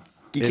let you.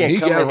 You can't. He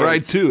come got in here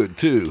right to it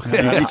too.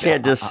 You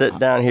can't just sit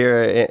down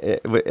here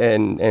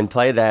and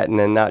play that and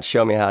then not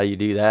show me how you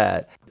do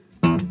that.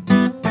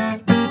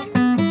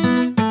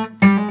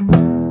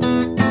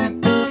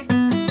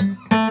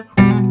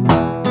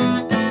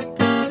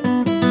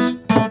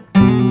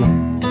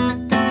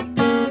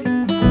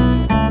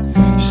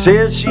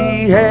 Said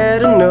she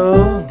had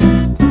enough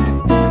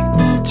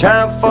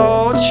time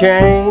for a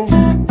change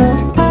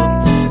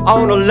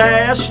on the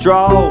last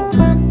straw,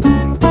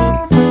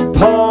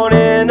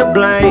 pointing the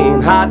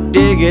blame, hot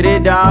diggity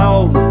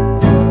dog.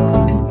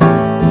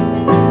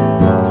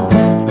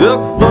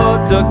 Look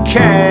what the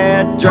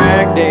cat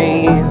dragged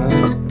in.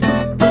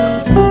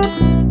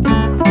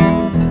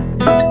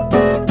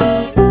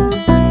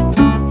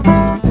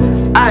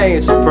 I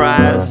ain't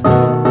surprised,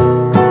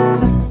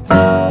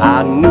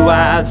 I knew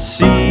I'd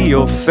see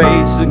your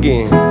face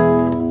again.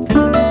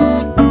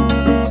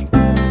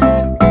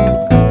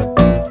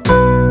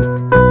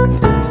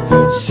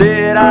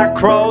 Said I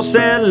crossed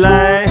that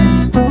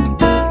line,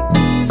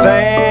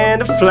 fan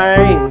the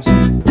flames,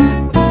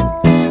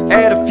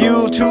 add a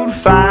fuel to the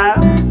fire,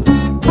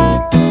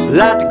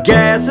 light the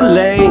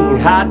gasoline,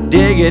 hot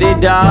diggity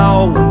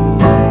dog.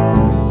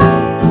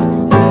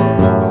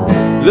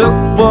 Look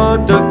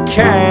what the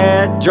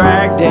cat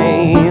dragged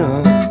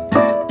in.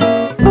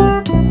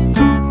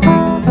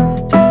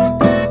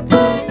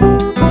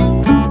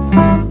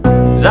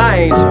 'Cause I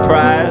ain't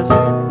surprised,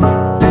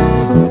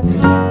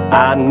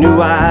 I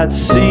knew I'd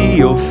see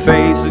your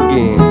face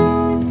again.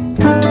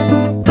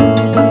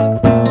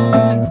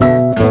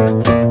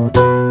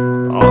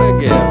 Oh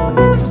yeah.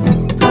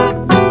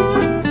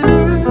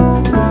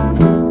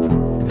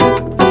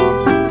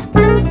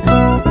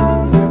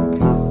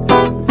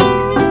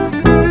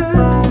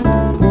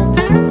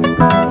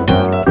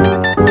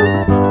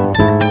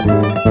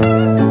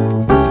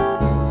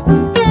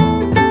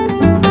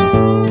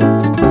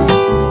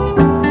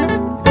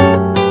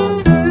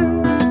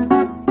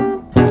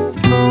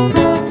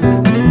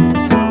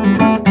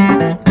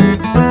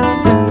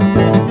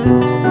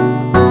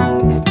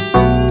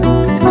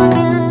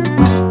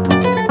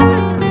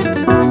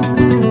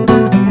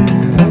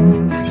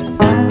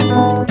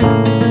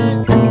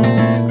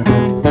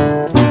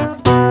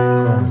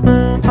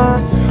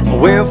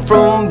 Went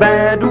from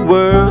bad to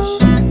worse,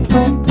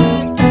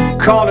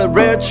 call it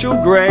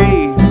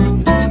retrograde,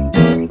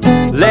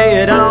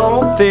 lay it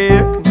on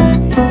thick,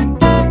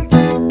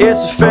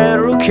 it's a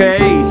federal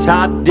case,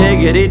 hot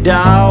diggity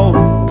dog.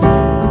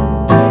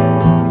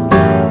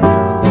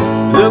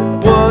 Look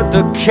what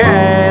the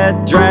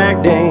cat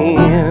dragged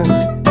in.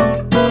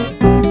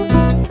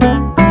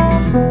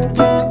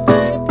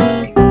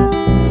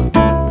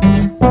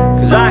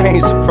 Cause I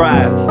ain't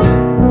surprised,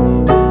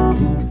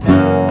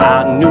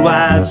 I knew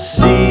I'd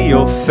see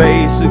your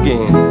face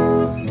again.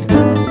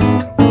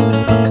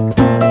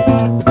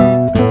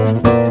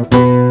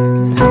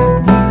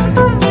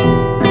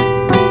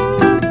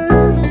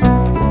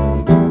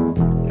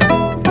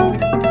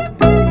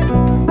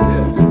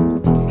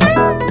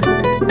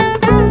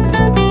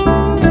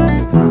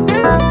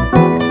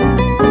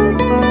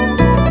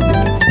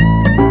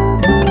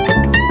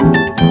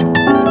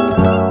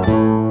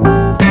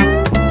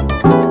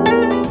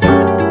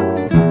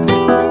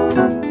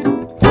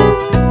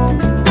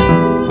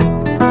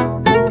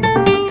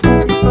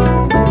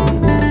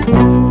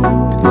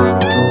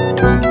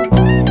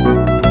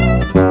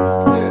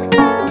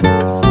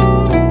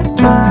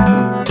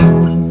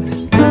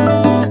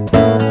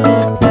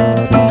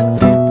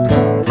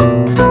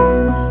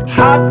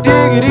 Hot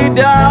diggity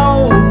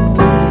dog,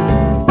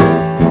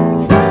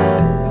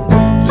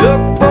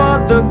 look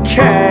what the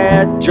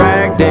cat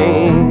dragged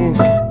in.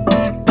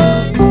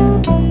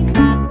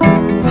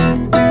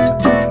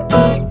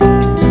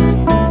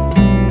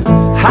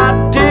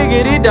 Hot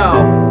diggity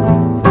dog,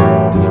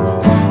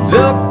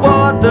 look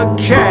what the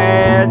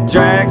cat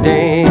dragged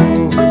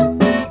in.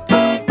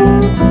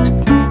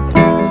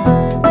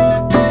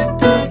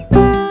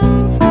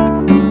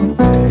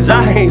 'Cause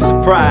I ain't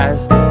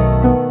surprised,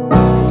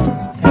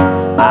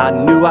 I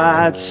knew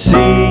I'd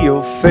see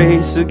your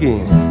face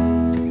again.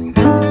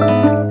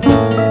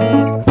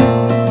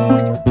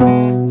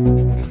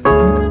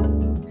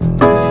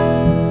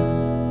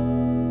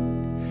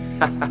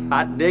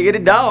 Hot diggity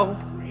dog.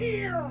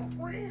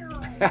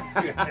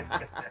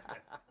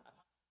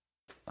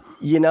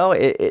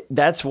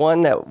 That's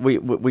one that we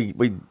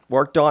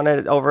worked on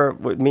it over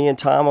with me and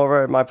Tom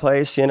over at my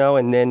place,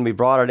 and then we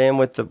brought it in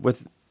with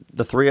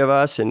the three of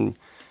us, and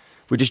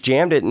we just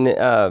jammed it,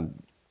 and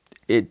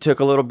it took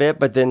a little bit,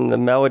 but then the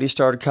melody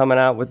started coming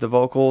out with the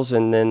vocals,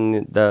 and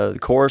then the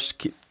chorus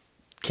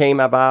came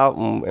about,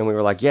 and we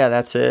were like, yeah,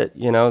 that's it,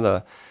 you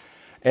know.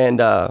 Then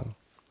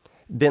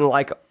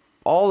like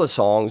all the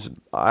songs,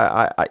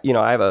 I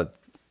have a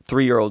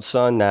 3-year-old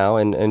son now,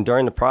 and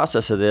during the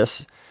process of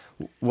this,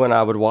 when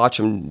I would watch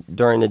him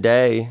during the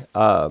day,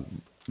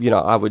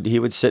 he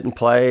would sit and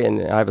play,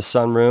 and I have a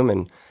sunroom,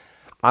 and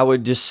I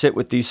would just sit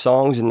with these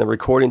songs and the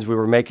recordings we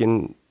were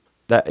making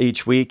that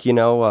each week,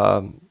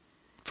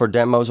 for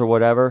demos or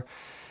whatever,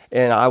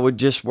 and I would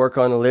just work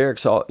on the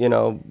lyrics,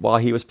 while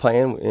he was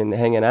playing and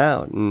hanging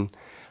out, and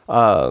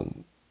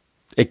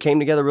it came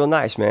together real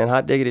nice, man.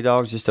 Hot Diggity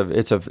Dog's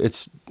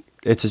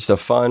it's just a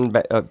fun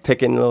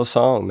picking little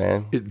song,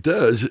 man. It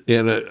does,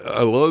 and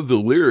I love the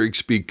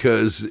lyrics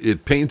because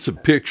it paints a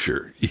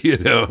picture,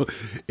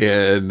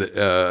 and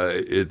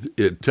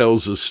it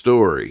tells a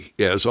story,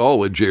 as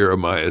all of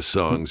Jeremiah's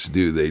songs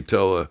do. They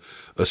tell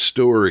a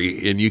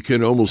story, and you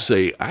can almost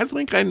say, I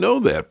think I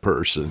know that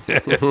person.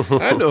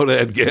 I know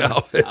that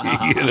gal,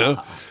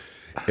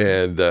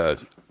 And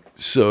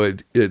so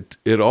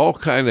it all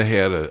kind of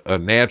had a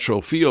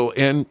natural feel,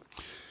 and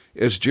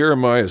as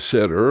Jeremiah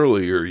said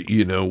earlier,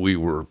 we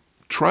were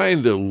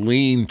trying to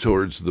lean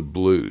towards the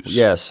blues.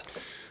 Yes.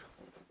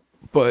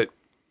 But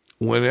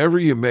whenever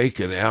you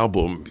make an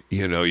album,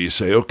 you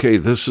say, okay,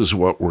 this is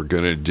what we're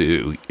going to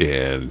do.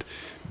 And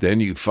then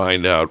you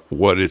find out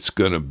what it's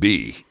going to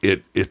be.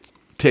 It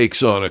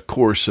takes on a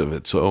course of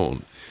its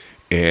own.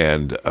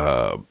 And,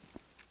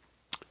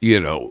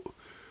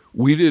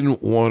 we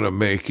didn't want to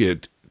make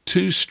it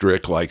too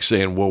strict, like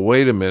saying, well,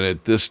 wait a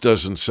minute, this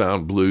doesn't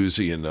sound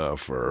bluesy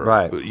enough, or,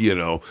 right.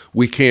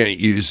 We can't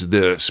use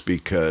this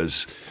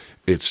because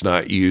it's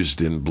not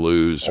used in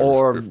blues.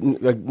 Or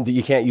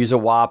you can't use a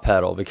wah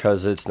pedal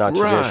because it's not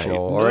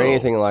traditional, or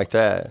anything like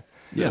that.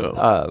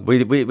 Yeah. We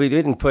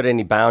didn't put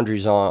any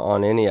boundaries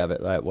on any of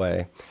it that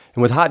way.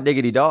 And with Hot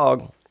Diggity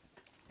Dog,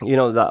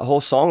 that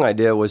whole song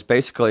idea was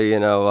basically,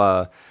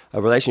 a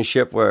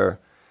relationship where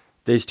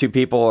these two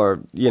people are,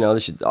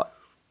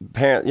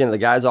 the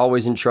guy's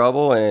always in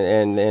trouble,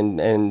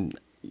 and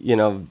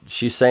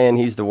she's saying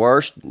he's the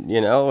worst,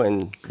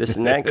 and this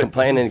and that,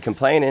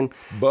 complaining,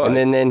 but,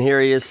 and then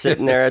here he is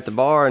sitting there at the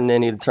bar, and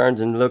then he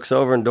turns and looks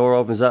over, and the door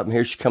opens up, and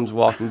here she comes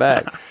walking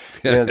back.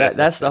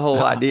 That's the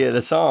whole idea of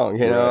the song,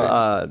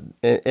 Right.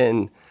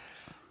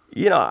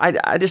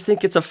 I just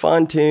think it's a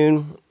fun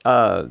tune,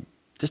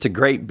 just a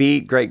great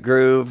beat, great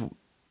groove.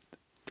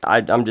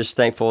 I'm just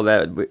thankful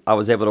that I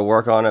was able to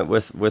work on it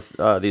with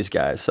these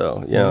guys.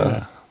 So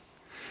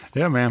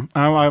Yeah, man.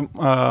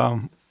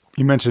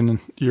 You mentioned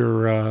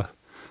your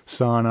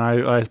son.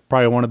 I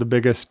probably one of the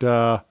biggest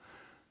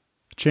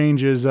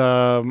changes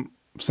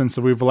since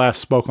we've last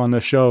spoke on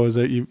this show is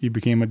that you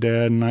became a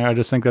dad, and I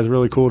just think that's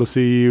really cool to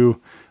see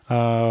you.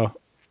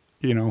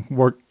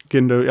 Work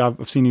into.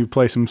 I've seen you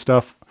play some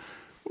stuff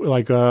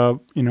like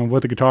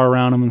with the guitar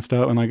around him and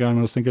stuff, and I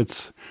just think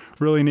it's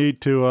really neat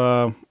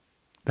to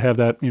have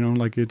that.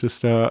 It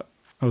just. I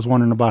was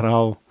wondering about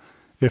how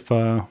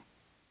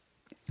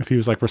if he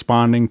was like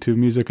responding to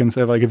music and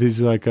stuff, like if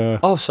he's like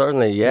oh,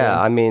 certainly, yeah.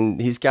 I mean,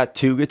 he's got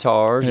 2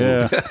 guitars,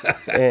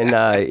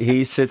 and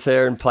he sits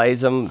there and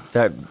plays them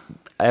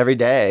every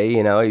day.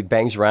 He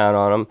bangs around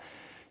on them.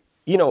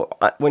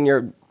 When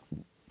you're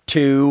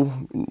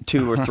two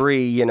or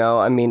three,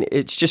 I mean,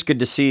 it's just good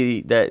to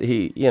see that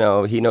he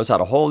knows how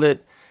to hold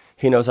it.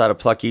 He knows how to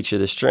pluck each of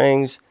the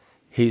strings.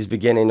 He's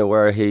beginning to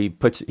where he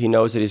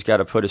knows that he's got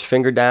to put his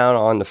finger down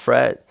on the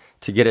fret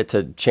to get it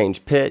to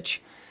change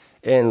pitch.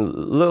 And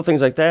little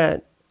things like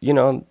that,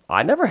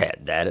 I never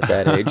had that at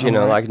that age,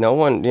 like no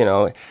one,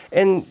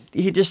 and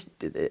he just,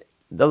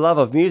 the love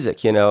of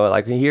music,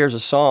 like he hears a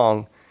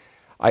song,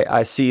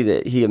 I see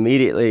that he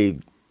immediately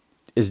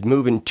is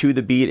moving to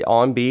the beat,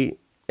 on beat,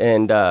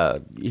 and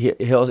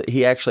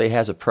he actually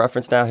has a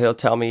preference now. He'll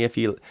tell me if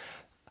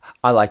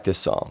I like this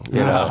song,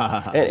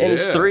 and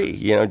he's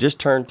 3, just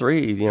turned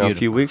 3, a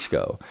few weeks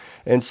ago.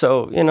 And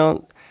so,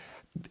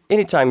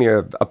 anytime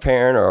you're a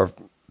parent, or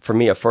for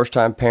me, a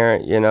first-time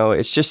parent,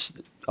 it's just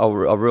a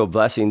real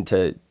blessing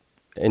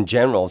in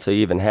general, to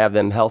even have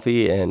them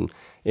healthy and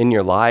in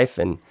your life.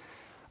 And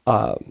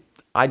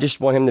I just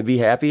want him to be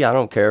happy. I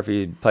don't care if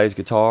he plays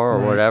guitar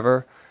or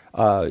whatever.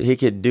 He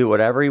could do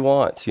whatever he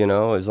wants,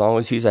 as long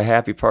as he's a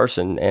happy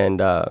person.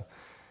 And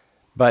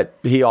but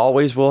he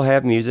always will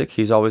have music.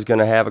 He's always going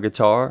to have a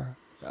guitar.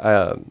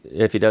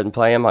 If he doesn't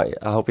play them, I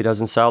hope he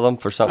doesn't sell them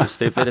for something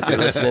stupid. If you're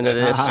listening to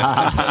this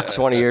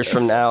 20 years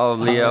from now,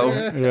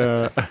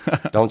 Leo,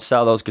 don't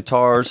sell those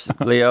guitars,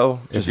 Leo.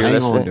 Just if you're hang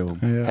listening, on to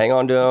them. Yeah. Hang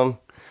on to them.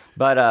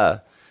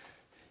 But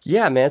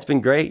yeah, man, it's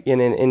been great.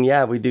 And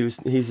yeah, we do.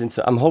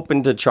 I'm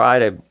hoping to try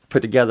to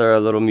put together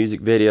a little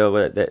music video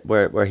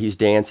where he's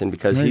dancing,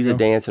 because he's a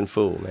dancing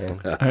fool,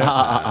 man.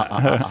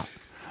 I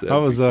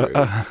was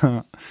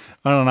I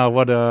don't know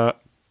what I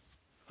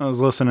was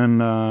listening.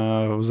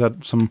 Was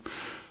at some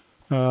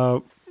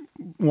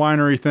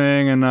winery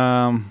thing,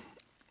 and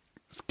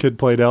this kid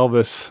played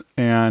Elvis,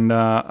 and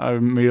I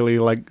immediately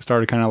like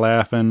started kind of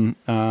laughing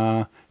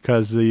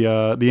because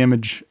the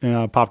image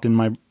popped in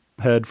my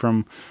head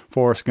from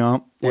Forrest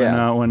Gump when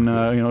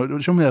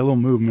show me that little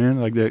move, man,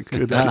 like that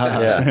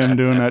him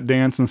doing that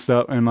dance and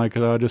stuff, and like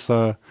just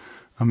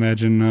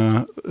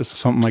imagine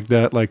something like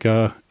that, like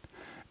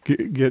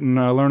getting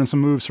learning some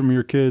moves from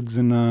your kids,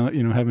 and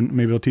having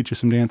maybe they'll teach you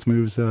some dance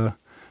moves to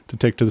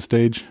take to the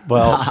stage.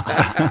 Well,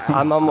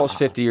 I'm almost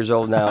 50 years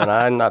old now, and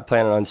I'm not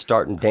planning on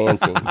starting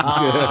dancing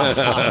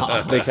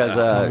because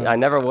I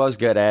never was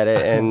good at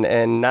it,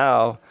 and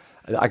now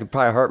I could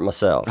probably hurt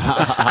myself.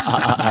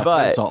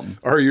 But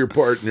Or your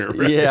partner.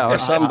 Right? yeah, or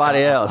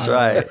somebody else,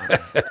 right?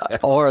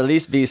 Or at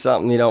least be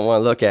something you don't want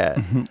to look at.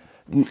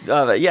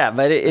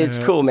 But it's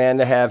cool, man,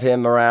 to have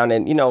him around,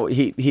 and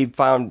he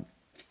found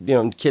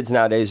kids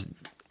nowadays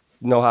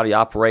know how to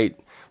operate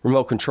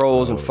remote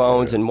controls and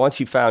phones, and once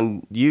he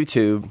found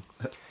YouTube,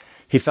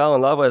 he fell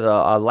in love with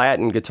a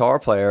Latin guitar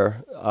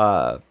player.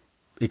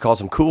 He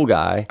calls him Cool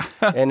Guy,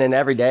 and then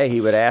every day he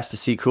would ask to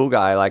see Cool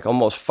Guy like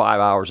almost 5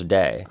 hours a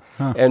day.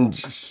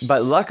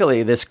 But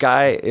luckily, this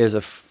guy is a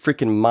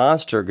freaking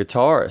monster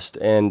guitarist,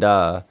 and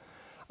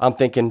I'm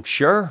thinking,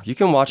 sure, you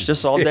can watch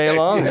this all day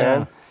long,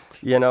 man.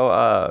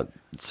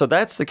 So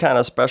that's the kind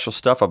of special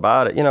stuff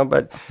about it,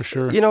 But For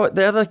sure.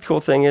 The other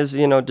cool thing is,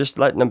 just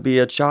letting him be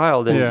a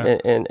child,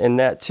 and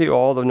that too,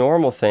 all the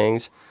normal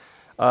things.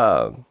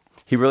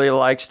 He really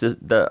likes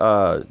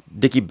the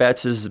Dickie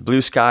Betts's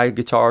Blue Sky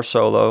guitar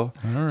solo,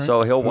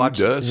 so he'll watch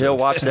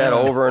that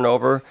over and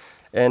over.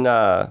 And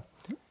I'm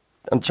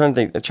trying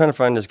to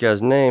find this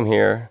guy's name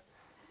here,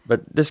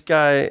 but this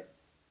guy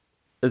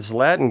is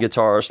Latin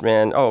guitarist,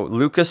 man. Oh,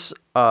 Lucas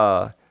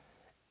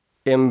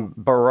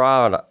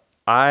Imbarriba,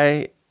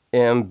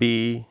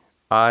 Imbiriba.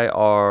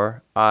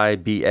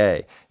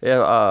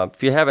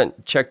 If you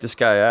haven't checked this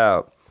guy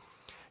out,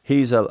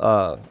 he's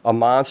a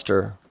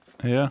monster.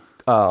 Yeah.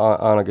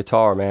 On a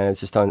guitar, man,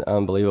 it's just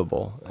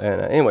unbelievable. And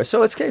anyway,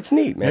 so it's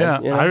neat,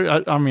 man.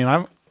 Yeah, I mean,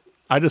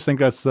 I just think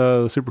that's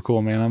super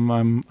cool,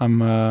 man.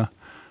 I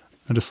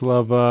just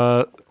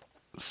love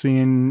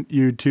seeing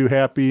you two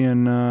happy,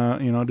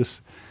 and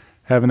just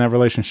having that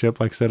relationship.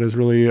 Like I said, is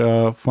really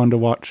fun to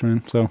watch,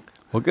 man. So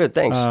well, good,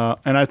 thanks.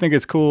 And I think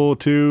it's cool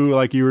too,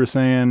 like you were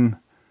saying,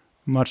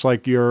 much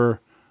like your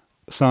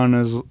son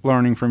is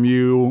learning from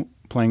you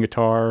playing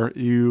guitar.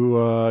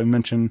 You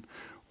mentioned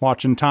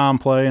watching Tom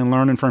play and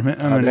learning from him.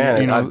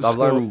 I've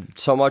learned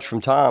so much from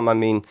Tom. I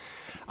mean,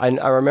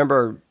 I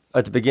remember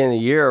at the beginning of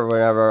the year,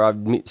 whenever I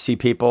see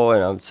people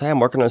and I'm saying, I'm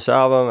working on this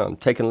album, I'm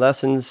taking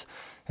lessons,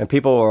 and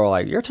people were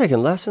like, "You're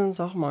taking lessons?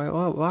 Oh my,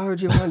 why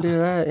would you want to do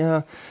that?"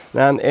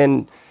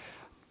 And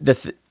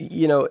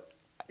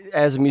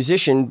as a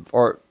musician,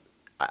 or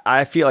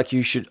I feel like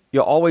you'll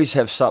always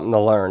have something to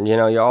learn.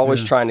 You're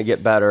always trying to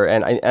get better,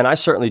 and I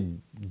certainly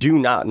do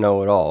not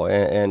know it all,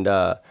 and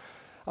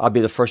I'll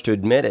be the first to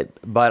admit it,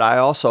 but I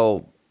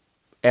also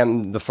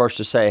am the first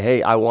to say,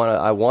 hey, I want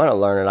to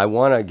learn it. I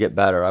want to get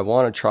better. I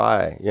want to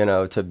try,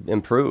 to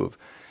improve.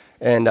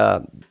 And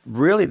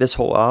really, this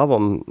whole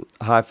album,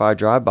 Hi-Fi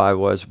Drive-By,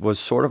 was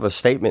sort of a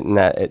statement in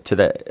that, to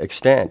that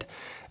extent,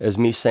 as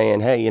me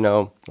saying, hey, a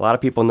lot of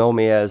people know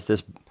me as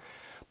this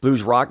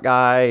blues rock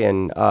guy,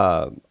 and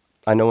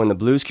I know in the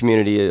blues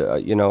community,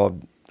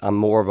 I'm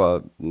more of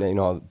a,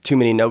 too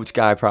many notes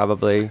guy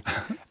probably,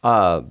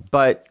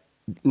 but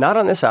not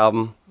on this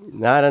album.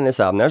 Not on this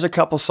album. There's a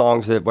couple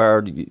songs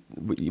where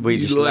we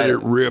just let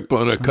it rip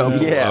on a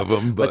couple of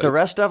them. But the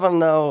rest of them,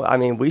 though, I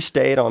mean, we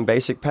stayed on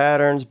basic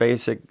patterns,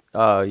 basic,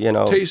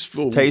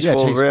 tasteful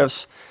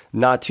riffs,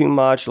 not too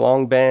much,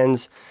 long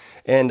bends.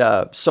 And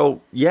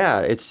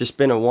it's just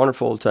been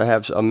wonderful to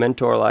have a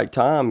mentor like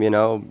Tom.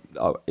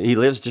 He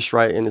lives just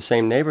right in the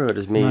same neighborhood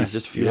as me. Nice. He's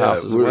just a few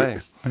houses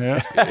away.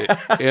 Yeah.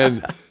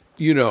 And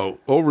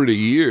over the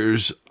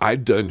years,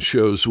 I'd done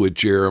shows with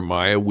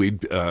Jeremiah.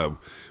 We'd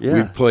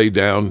play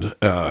down.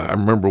 I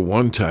remember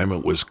one time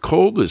it was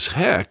cold as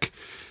heck,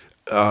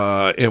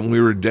 and we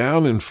were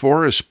down in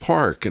Forest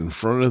Park in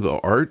front of the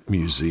art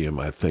museum.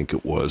 I think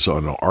it was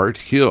on Art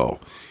Hill,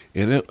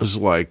 and it was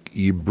like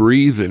you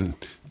breathe, and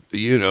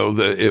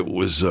it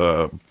was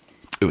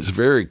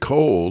very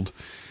cold,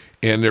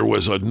 and there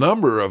was a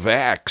number of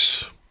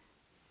acts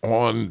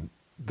on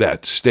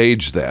that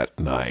stage that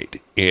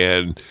night,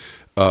 and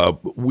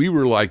we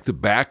were like the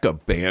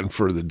backup band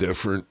for the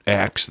different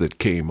acts that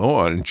came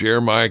on. And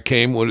Jeremiah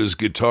came with his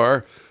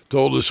guitar,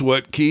 told us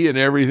what key and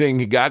everything.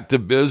 He got to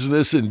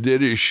business and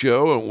did his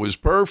show, and it was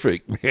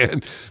perfect,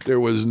 man.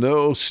 There was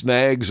no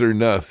snags or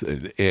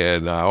nothing.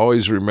 And I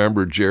always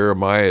remember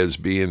Jeremiah as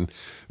being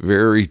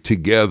very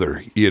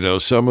together.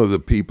 Some of the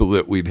people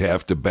that we'd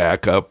have to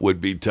back up would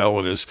be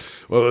telling us,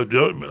 well,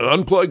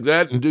 unplug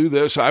that and do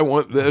this. I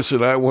want this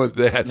and I want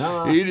that.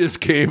 No. He just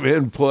came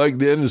in,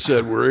 plugged in, and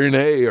said, we're in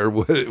A, or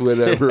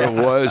whatever it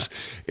was,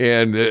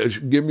 and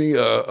give me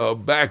a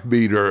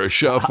backbeat or a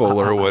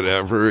shuffle or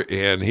whatever.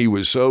 And he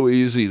was so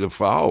easy to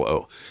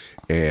follow.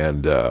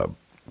 And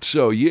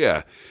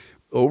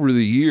over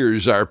the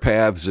years, our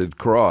paths had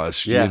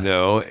crossed, Yeah. you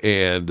know,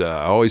 and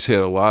I always had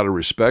a lot of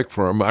respect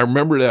for him. I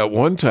remember that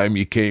one time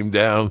you came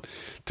down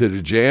to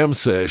the jam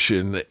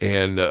session,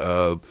 and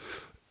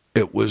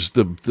it was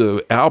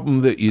the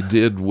album that you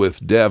did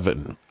with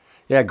Devin.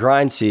 Yeah,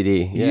 Grind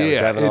CD.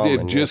 Yeah, Devin it Allman,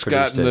 had just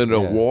produced gotten it, an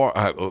yeah. award,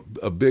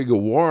 a big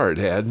award,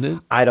 hadn't it?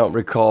 I don't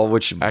recall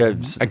which. I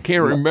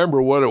can't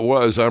remember what it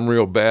was. I'm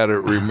real bad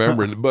at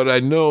remembering, but I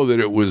know that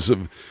it was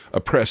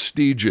a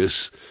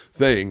prestigious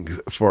thing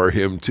for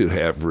him to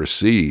have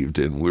received,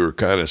 and we were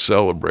kind of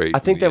celebrating. I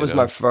think that you was know.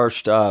 my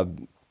first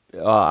album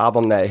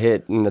that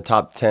hit in the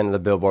top 10 of the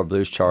Billboard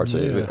Blues charts. I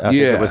think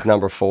Yeah. it was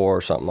number 4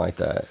 or something like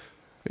that.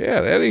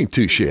 Yeah, that ain't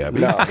too shabby.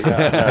 No.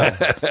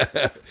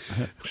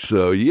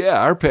 So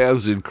yeah, our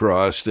paths had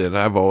crossed, and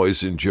I've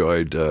always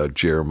enjoyed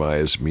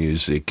Jeremiah's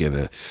music,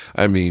 and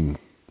I mean,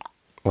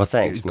 Well,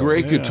 thanks, man.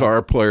 great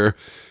guitar player,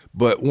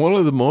 but one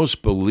of the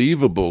most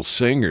believable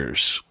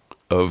singers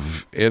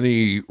of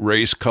any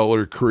race,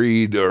 color,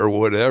 creed, or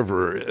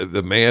whatever.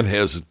 The man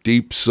has a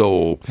deep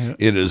soul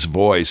in his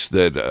voice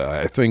that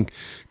I think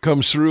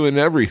comes through in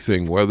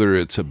everything, whether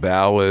it's a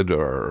ballad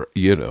or,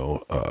 you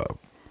know,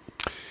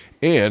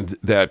 and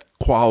that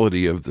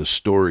quality of the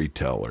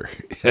storyteller.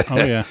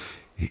 Oh yeah,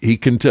 He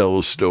can tell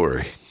a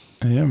story.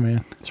 yeah,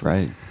 man. That's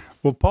right.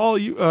 Well, Paul,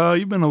 you've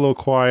been a little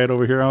quiet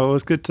over here.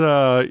 Let's get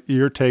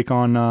your take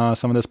on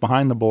some of this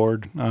behind the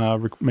board,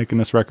 making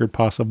this record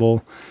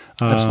possible.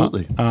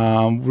 Absolutely.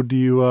 Do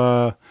you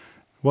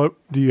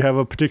have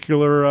a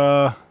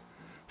particular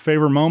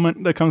favorite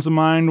moment that comes to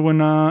mind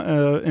when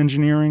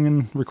engineering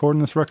and recording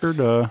this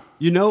record?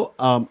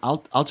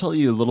 I'll tell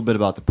you a little bit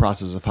about the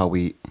process of how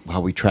we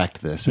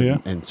tracked this. And, Yeah.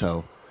 and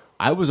so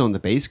I was on the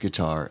bass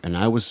guitar and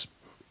I was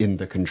in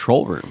the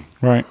control room.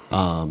 Right.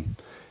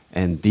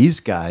 And these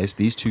guys,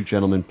 these two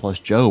gentlemen plus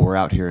Joe, were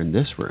out here in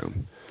this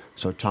room.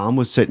 So Tom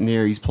was sitting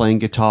here. He's playing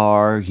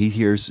guitar. He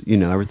hears,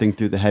 everything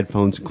through the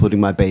headphones, including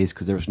my bass,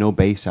 because there was no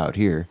bass out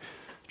here.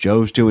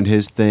 Joe's doing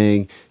his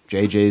thing.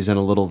 JJ's in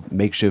a little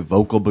makeshift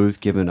vocal booth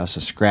giving us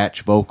a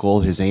scratch vocal.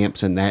 His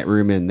amp's in that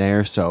room in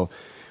there. So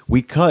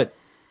we cut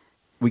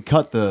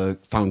the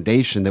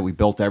foundation that we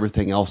built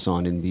everything else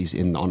on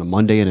on a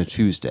Monday and a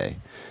Tuesday.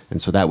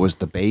 And so that was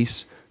the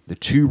bass, the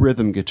 2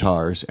 rhythm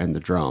guitars, and the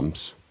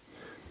drums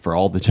for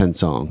all the 10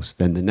 songs.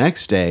 Then the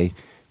next day,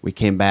 we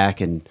came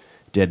back and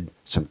did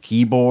some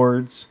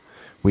keyboards.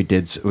 We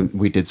did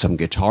some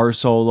guitar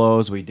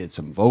solos. We did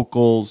some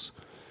vocals.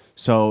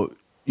 So,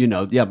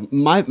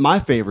 my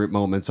favorite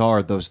moments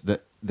are the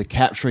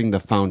capturing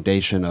the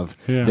foundation of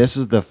this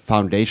is the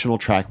foundational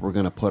track. We're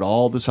going to put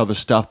all this other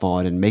stuff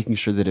on and making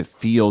sure that it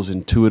feels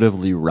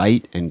intuitively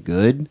right and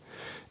good.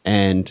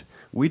 And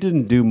we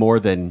didn't do more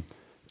than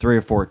 3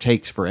 or 4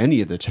 takes for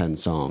any of the 10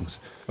 songs.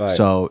 Right.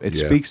 So it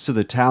speaks to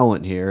the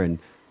talent here and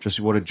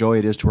just what a joy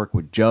it is to work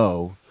with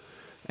Joe.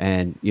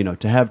 And,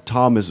 to have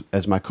Tom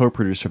as my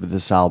co-producer for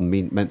this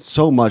album meant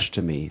so much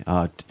to me.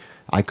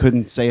 I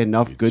couldn't say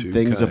enough good too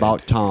things kind.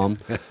 about Tom.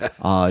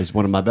 He's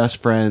one of my best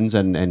friends,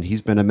 and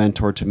he's been a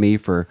mentor to me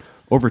for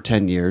over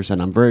 10 years,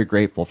 and I'm very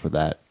grateful for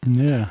that.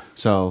 Yeah.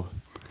 So,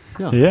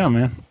 Yeah,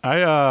 man.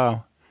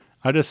 I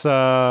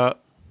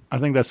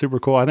think that's super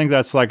cool. I think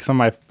that's like some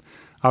of my,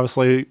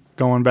 obviously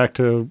going back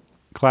to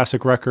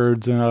classic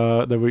records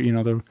that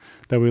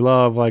we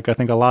love. Like I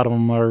think a lot of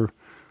them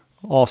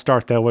all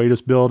start that way. You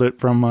just build it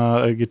from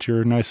get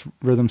your nice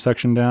rhythm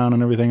section down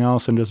and everything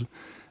else,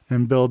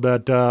 and build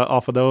that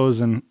off of those.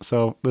 And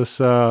so this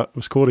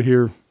was cool to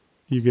hear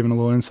you giving a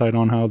little insight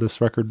on how this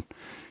record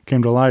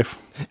came to life.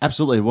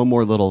 absolutely. One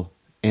more little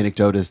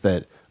anecdote is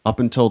that up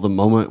until the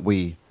moment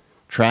we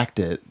tracked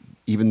it,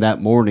 even that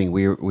morning,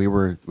 we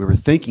were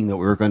thinking that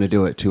we were going to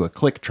do it to a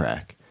click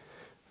track,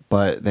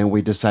 but then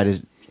we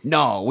decided,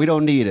 no, we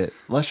don't need it.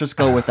 Let's just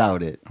go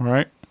without it. All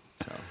right.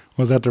 So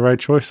Was that the right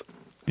choice?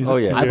 Oh,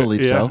 yeah. I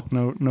believe so.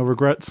 No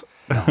regrets.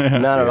 Not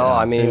at all.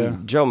 I mean, Yeah.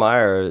 Joe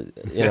Meyer,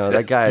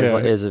 that guy Yeah.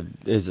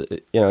 is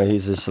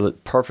he's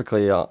just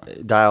perfectly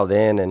dialed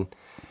in, and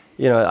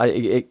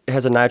it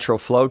has a natural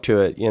flow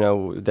to it.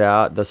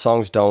 The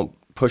songs don't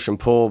push and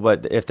pull,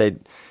 but if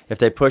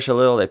they push a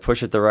little, they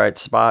push at the right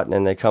spot, and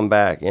then they come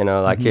back.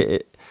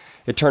 It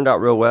turned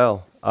out real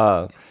well.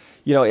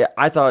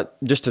 I thought,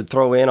 just to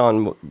throw in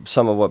on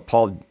some of what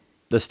Paul,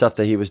 the stuff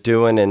that he was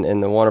doing,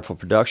 and the wonderful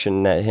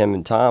production that him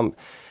and Tom.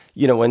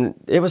 When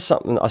it was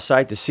a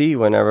sight to see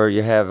whenever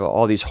you have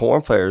all these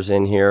horn players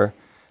in here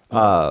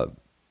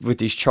with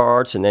these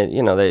charts, and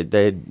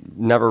they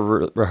never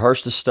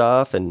rehearsed the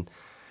stuff, and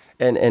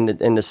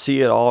to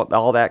see it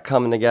all that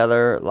coming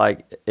together,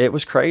 like it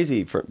was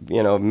crazy for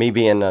me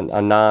being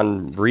a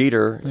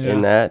non-reader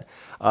in that,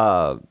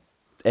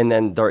 and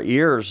then their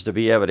ears to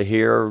be able to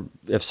hear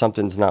if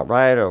something's not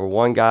right or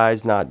one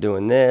guy's not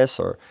doing this,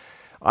 or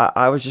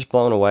I was just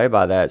blown away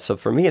by that. So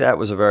for me, that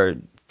was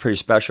pretty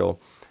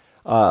special.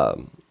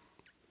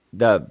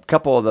 The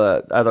couple of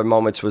the other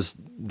moments was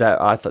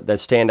that I thought that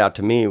stand out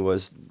to me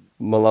was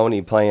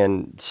Maloney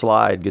playing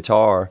slide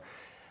guitar.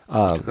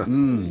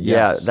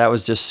 Yeah, that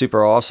was just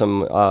super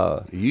awesome.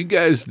 You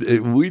guys,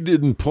 we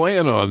didn't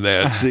plan on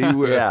that. See,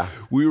 Yeah.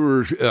 we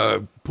were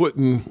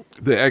putting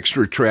the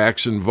extra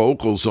tracks and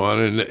vocals on,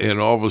 and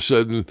all of a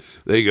sudden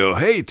they go,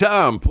 "Hey,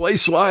 Tom, play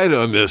slide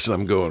on this."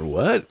 I'm going,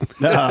 "What?"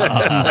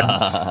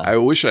 I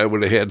wish I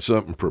would have had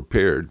something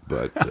prepared,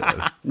 but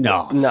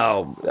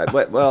No,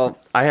 well,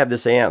 I have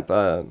this amp,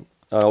 an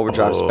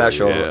Overdrive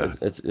Special. yeah.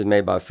 It's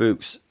made by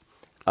Fuchs,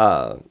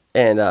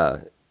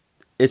 and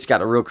it's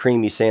got a real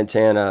creamy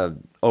Santana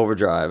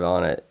overdrive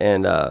on it.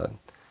 And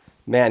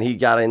man, he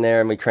got in there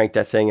and we cranked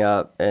that thing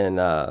up, and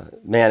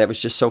man, it was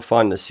just so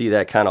fun to see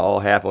that kind of all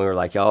happen. We were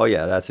like, oh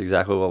yeah, that's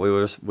exactly what we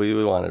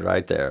wanted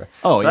right there.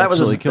 Oh, he that was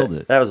absolutely killed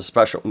it. That was a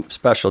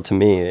special to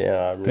me.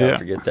 I'll never Yeah.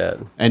 forget that.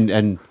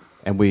 And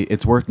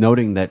it's worth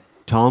noting that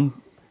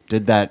Tom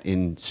did that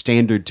in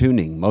standard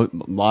tuning. A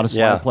lot of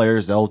slide Yeah.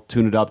 players, they'll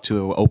tune it up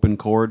to an open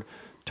chord.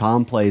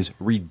 Tom plays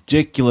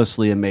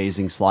ridiculously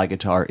amazing slide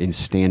guitar in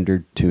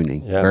standard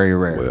tuning. Yeah. Very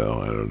rare.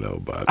 well, I don't know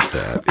about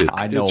that.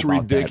 I know it's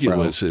about that,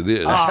 ridiculous. It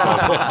is.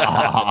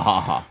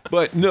 But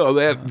no,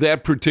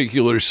 that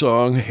particular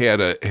song had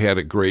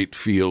a great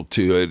feel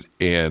to it,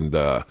 and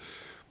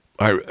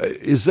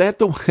is that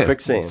the one?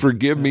 Quicksand.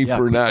 Forgive me Yeah,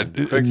 for not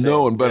Quicksand,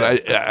 knowing,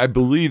 but yeah. I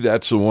believe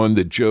that's the one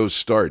that Joe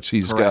starts.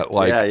 He's Correct. got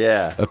like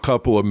Yeah. a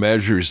couple of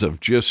measures of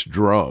just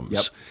drums.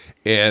 Yep.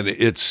 And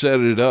it set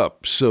it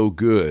up so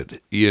good,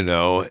 and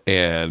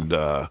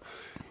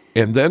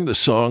then the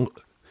song,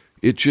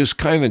 it just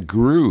kind of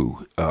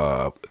grew.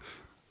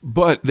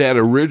 But that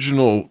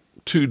original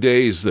 2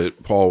 days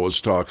that Paul was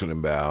talking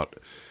about,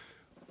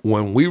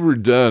 when we were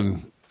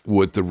done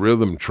with the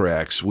rhythm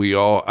tracks,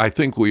 I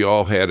think we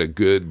all had a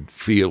good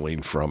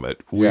feeling from it.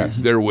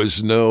 There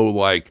was no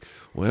like,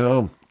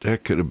 well,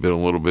 that could have been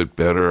a little bit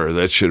better, or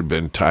that should have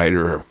been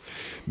tighter.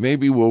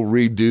 Maybe we'll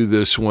redo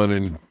this one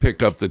and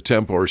pick up the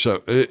tempo or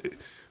something.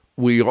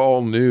 We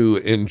all knew,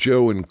 and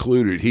Joe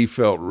included, he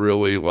felt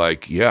really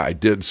like, yeah, I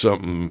did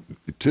something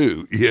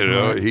too.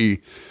 He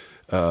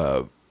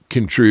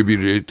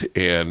contributed,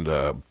 and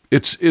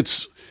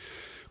it's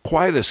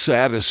quite a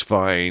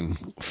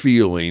satisfying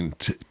feeling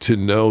to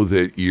know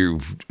that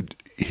you've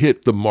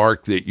hit the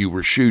mark that you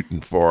were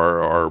shooting for,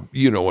 or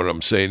you know what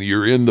I'm saying.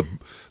 You're in the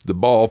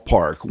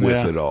ballpark with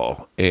Yeah. it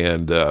all,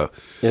 and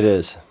It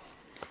is.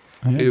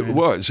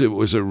 it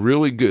was a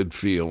really good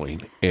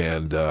feeling,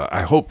 and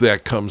I hope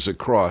that comes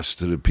across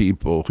to the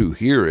people who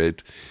hear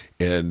it,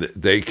 and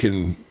they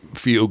can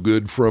feel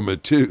good from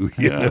it too.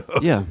 You know?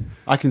 Yeah,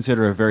 I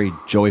consider it a very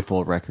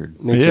joyful record.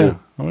 Me yeah. too.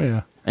 Oh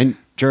yeah. And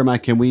Jeremiah,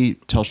 can we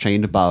tell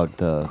Shane about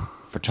the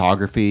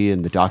photography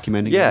and the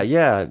documenting?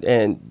 Yeah.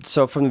 And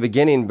so from the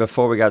beginning,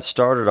 before we got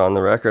started on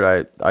the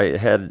record, I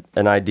had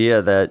an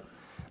idea that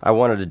I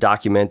wanted to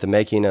document the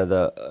making of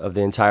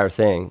the entire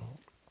thing.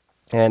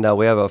 And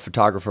we have a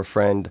photographer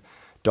friend,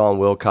 Dawn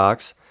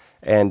Wilcox,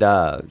 and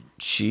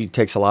she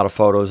takes a lot of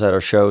photos at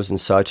our shows and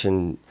such,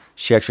 and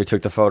she actually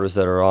took the photos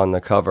that are on the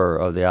cover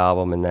of the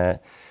album and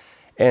that.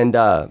 And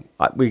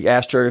we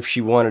asked her if she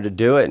wanted to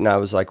do it, and I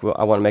was like, well,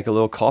 I want to make a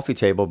little coffee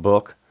table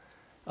book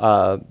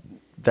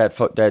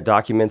that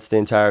documents the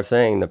entire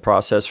thing, the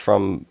process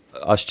from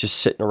us just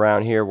sitting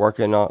around here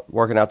working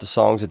out the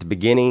songs at the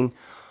beginning,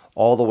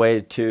 all the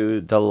way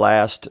to the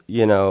last,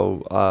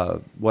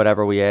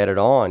 whatever we added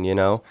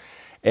on,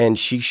 And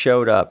she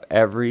showed up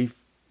every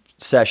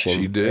session.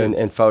 She did.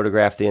 And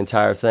photographed the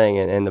entire thing,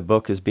 and the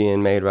book is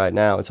being made right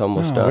now. It's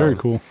almost Oh, done. very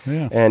cool.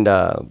 Yeah. And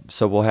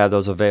so we'll have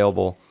those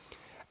available.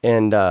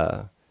 And,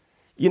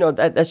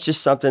 that's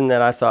just something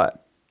that I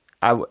thought,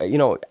 I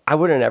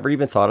would have never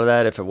even thought of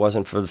that if it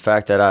wasn't for the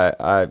fact that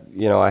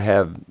I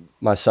have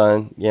my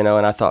son, and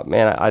I thought,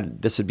 man,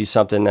 this would be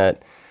something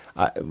that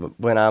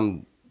when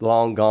I'm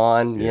long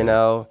gone,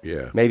 Yeah.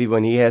 maybe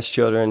when he has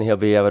children, he'll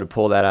be able to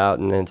pull that out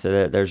and then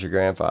say, there's your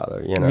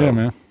grandfather, Yeah,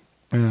 man.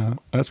 Yeah,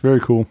 that's very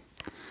cool.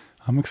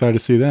 I'm excited to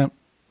see that.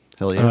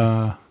 Hell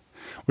yeah.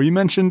 Well, you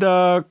mentioned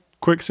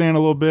Quicksand a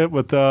little bit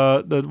with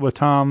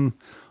Tom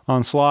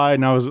on slide,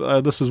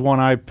 and this is one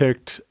I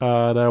picked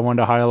that I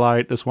wanted to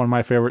highlight. This is one of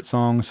my favorite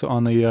songs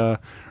on the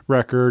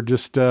record.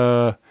 Just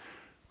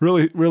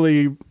really,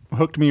 really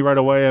hooked me right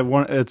away.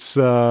 It's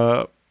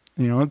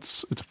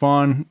it's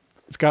fun.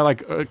 It's got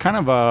like kind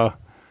of a,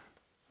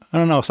 I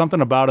don't know, something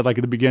about it, like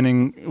at the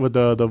beginning with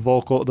the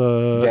vocal,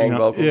 Gang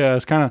vocals. Yeah,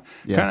 it's kind of,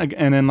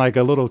 and then like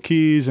a little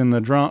keys and the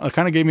drum. It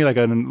kind of gave me like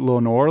a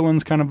little New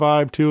Orleans kind of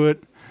vibe to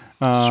it.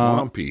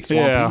 Swampy.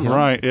 Yeah,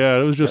 right. Yeah,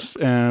 it was just,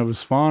 and it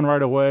was fun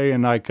right away,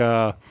 and like,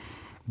 and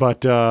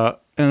the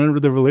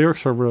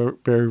lyrics are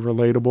very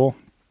relatable.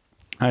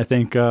 I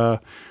think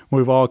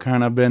we've all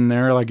kind of been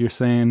there, like you're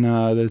saying.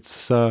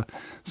 That's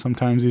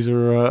sometimes these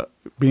are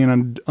being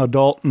an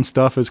adult and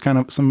stuff is kind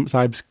of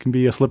sometimes can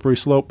be a slippery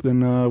slope.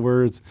 Than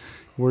where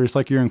it's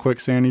like you're in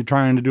quicksand, you're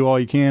trying to do all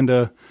you can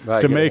to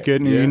make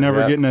it, and you're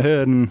never getting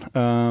ahead. And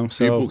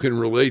so people can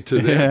relate to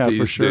that these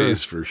for sure.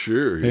 days for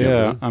sure.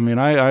 Yeah, I mean,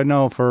 I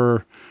know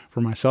for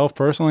for myself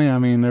personally, I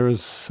mean,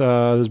 there's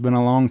been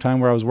a long time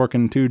where I was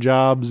working 2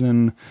 jobs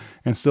and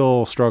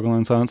still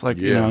struggling. So it's like,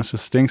 you know, it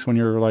just stinks when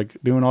you're like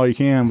doing all you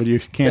can, but you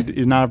can't,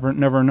 it's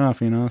never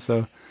enough, you know?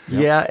 So.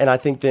 Yeah, and I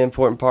think the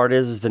important part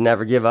is to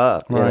never give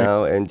up, you Right.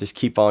 know, and just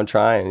keep on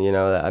trying, you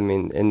know. I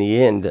mean, in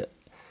the end,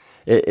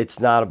 it's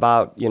not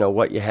about, you know,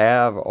 what you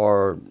have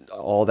or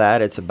all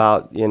that. It's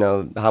about, you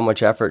know, how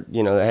much effort,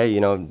 you know, hey,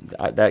 you know,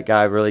 that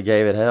guy really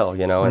gave it hell,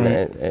 you know,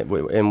 and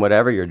in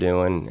whatever you're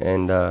doing.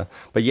 And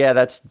but yeah,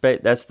 that's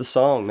the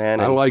song, man.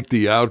 I And like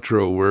the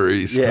outro where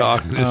he's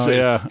talking to say,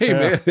 yeah. "Hey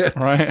Yeah. man,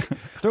 Right.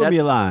 Throw me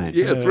a line.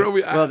 yeah, throw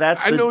me." Well,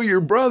 that's I the- know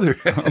your brother.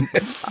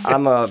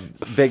 I'm a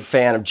big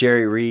fan of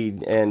Jerry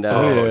Reed, and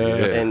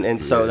and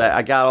so that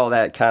I got all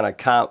that kind of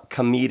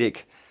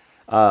comedic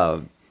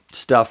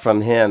stuff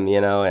from him,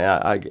 you know, and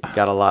I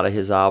got a lot of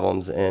his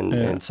albums,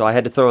 and so I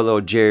had to throw a little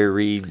Jerry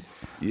Reed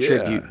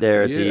tribute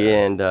there at the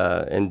end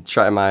and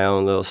try my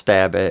own little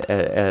stab at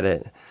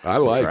it. I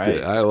liked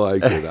it. I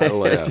liked it. I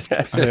laughed.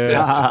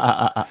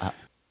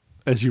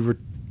 As you were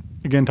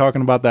again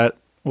talking about that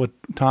with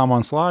Tom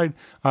on Slide,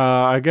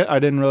 I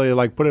didn't really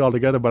like put it all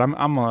together, but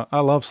I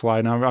love Slide.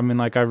 And I mean,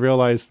 like I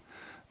realized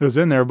it was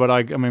in there, but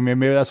I mean,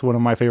 maybe that's one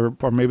of my favorite,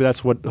 or maybe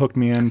that's what hooked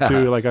me in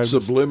too. Like I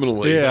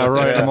Subliminally. yeah,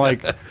 right. I'm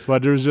like,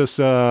 but there's just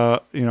you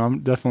know, I'm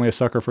definitely a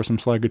sucker for some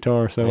slide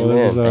guitar. So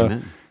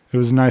Amen. it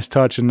was a nice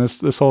touch, and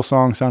this whole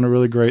song sounded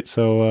really great.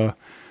 So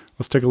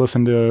let's take a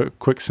listen to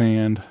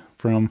Quicksand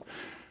from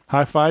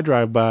Hi-Fi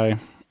Drive-By.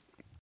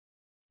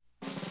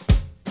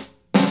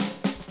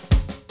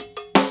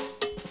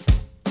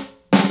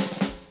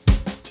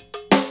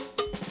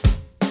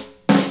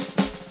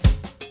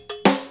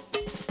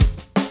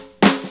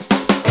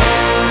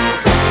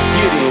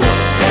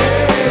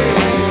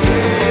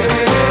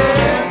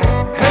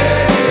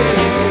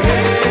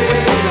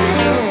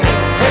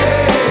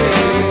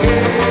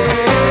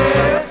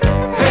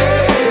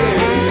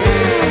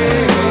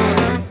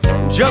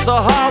 Just a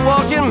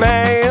hard-working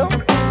man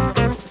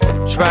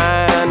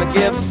trying to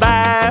get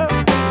by.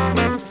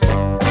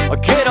 I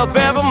get up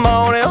every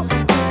morning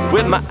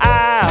with my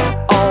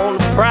eye on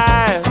the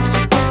prize.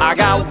 I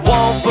got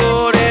 1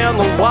 foot in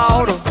the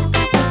water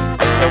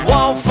and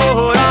 1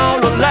 foot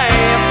on the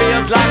land.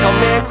 Feels like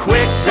I'm in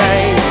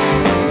quicksand.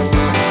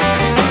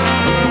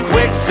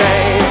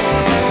 Quicksand.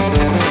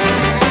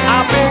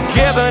 I've been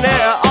giving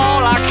it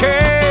all I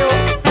can.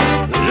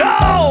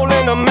 Lord,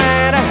 in the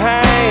man of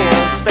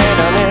hands,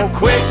 standing in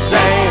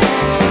quicksand.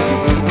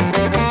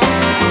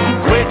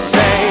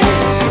 Quicksand.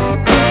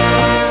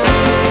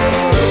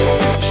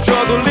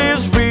 Struggle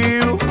is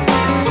real,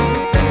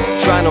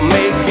 trying to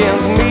make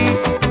ends meet.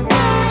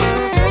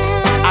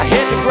 I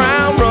hit the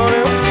ground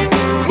running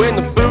when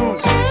the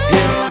boots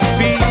hit the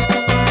feet.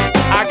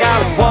 I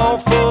got 1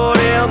 foot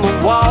in the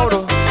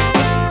water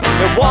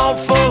and 1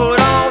 foot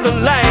on the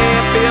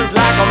land. Feels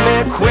like I'm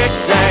in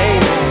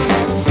quicksand.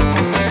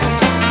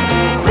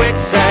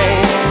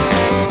 Quicksand.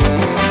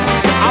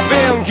 I've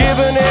been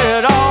giving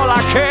it all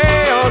I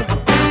can.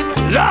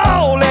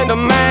 Lord, in the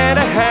man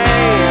of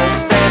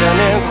hands, standing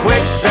in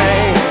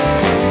quicksand.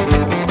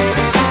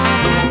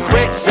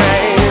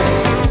 Quicksand.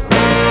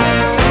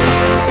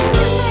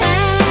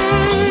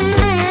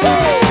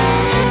 Woo!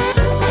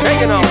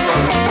 Taking off.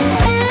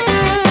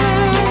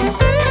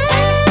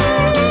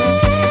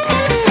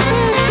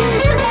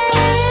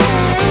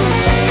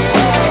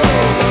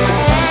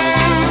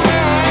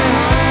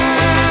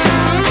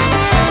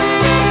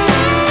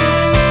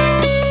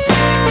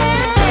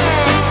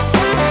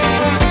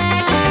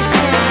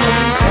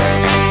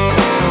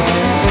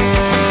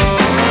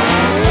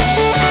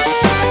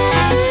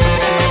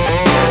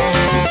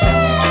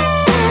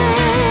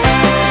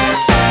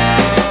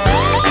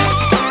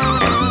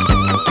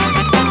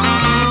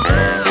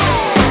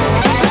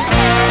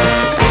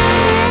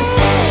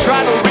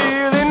 Trying to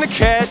reel in the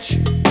catch,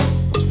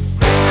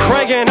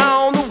 cranking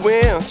on the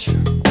winch.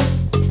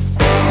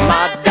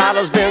 My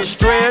dollar's been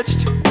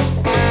stretched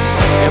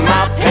and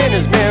my pen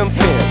has been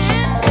pinched.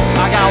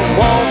 I got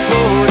 1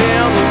 foot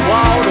in the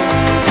water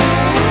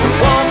and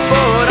 1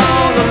 foot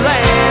on the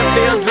land.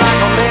 Feels like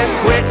I'm in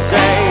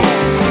quicksand.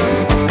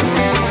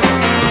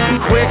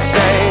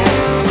 Quicksand.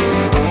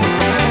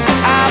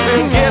 I've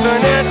been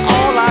giving it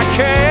all I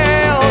can.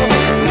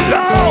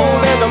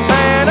 Lord, in the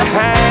man of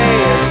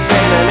hands,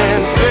 standing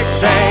in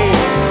quicksand.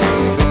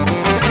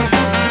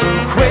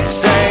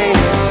 Quicksand.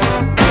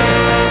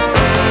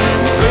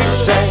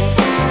 Quicksand.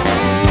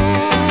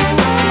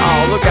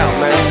 Oh, look out,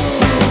 man.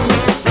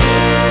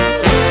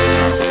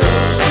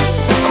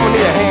 I'm gonna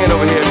need a hand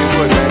over here if you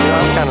would, man. You know,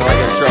 I'm kind of like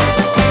in trouble.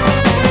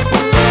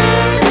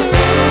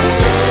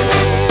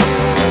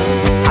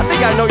 I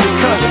think I know your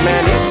cousin,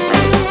 man.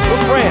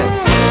 We're friends.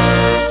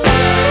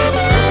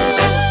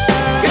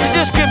 Could you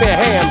just give me a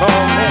hand, bro?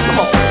 Man, come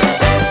on.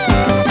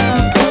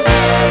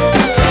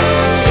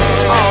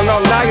 Oh, no,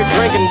 now you're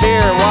drinking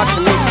beer and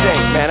watching me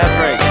sing. Man, that's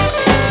great.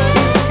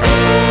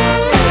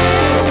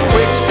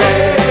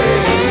 Quicksand.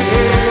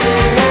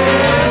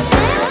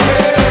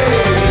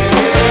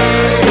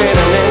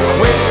 Spinning in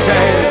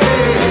quicksand.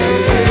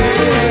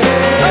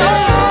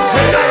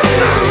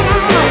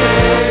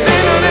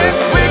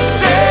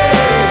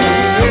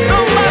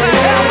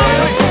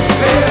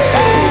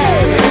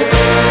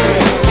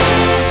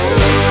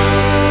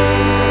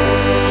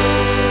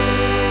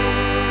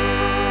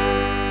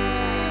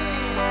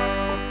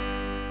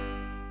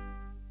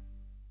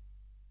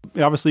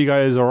 obviously you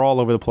guys are all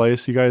over the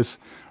place. You guys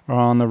are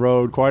on the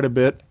road quite a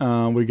bit.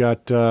 We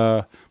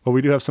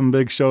do have some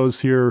big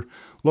shows here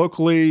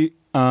locally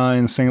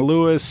in St.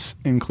 Louis,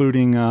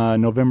 including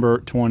November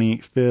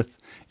 25th.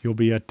 You'll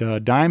be at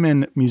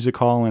Diamond Music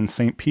Hall in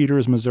St.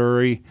 Peters,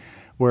 Missouri,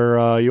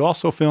 where you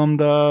also filmed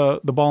the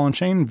Ball and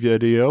Chain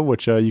video,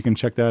 which you can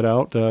check that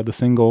out, the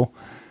single,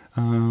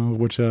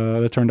 which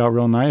that turned out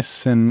real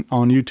nice and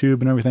on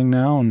YouTube and everything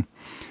now. And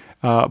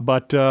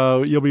but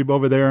you'll be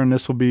over there, and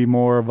this will be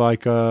more of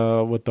like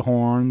with the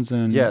horns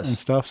and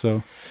stuff.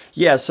 So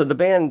yeah, so the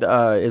band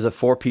is a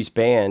 4-piece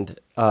band.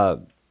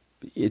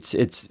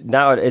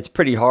 It's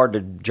pretty hard to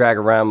drag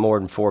around more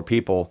than 4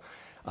 people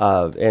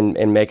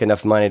and make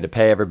enough money to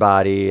pay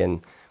everybody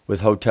and with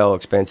hotel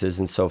expenses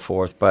and so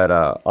forth. But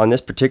on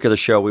this particular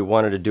show, we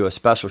wanted to do a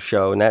special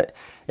show,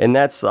 and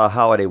that's a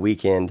holiday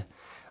weekend.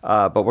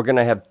 But we're going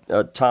to have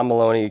Tom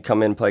Maloney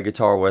come in and play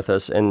guitar with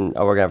us, and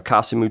we're going to have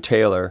Casimu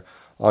Taylor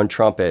on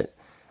trumpet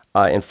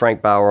and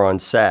Frank Bauer on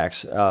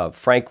sax.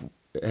 Frank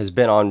has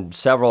been on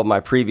several of my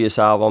previous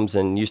albums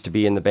and used to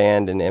be in the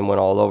band and went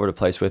all over the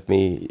place with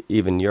me,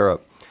 even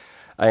Europe.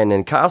 And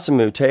then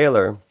Casimu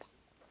Taylor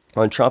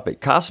on trumpet.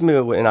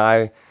 Casimu and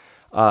I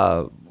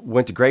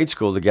went to grade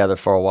school together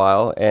for a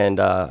while, and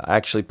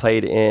actually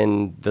played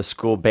in the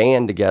school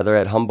band together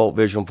at Humboldt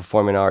Visual and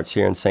Performing Arts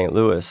here in St.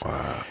 Louis.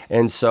 Wow.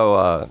 And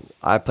so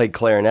I played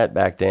clarinet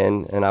back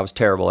then, and I was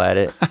terrible at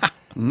it.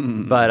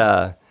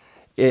 But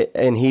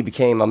and he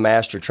became a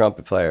master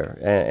trumpet player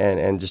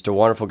and just a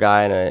wonderful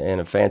guy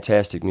and a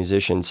fantastic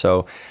musician.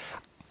 So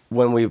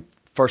when we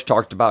first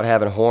talked about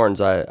having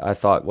horns, I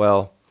thought,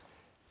 well,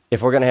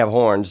 if we're going to have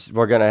horns,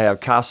 we're going to have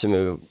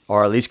Casimu,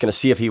 or at least going to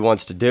see if he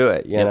wants to do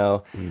it, you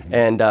know? Mm-hmm.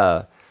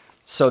 And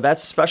so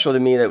that's special to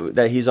me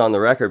that he's on the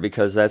record,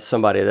 because that's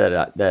somebody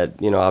that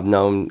you know, I've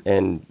known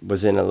and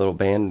was in a little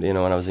band, you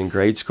know, when I was in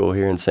grade school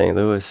here in St.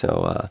 Louis.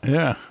 So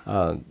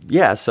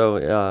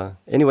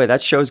anyway,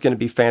 that show's going to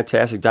be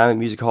fantastic. Diamond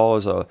Music Hall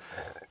is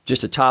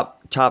just a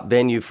top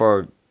venue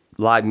for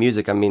live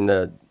music. I mean,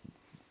 the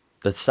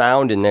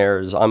sound in there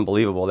is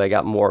unbelievable. They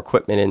got more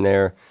equipment in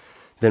there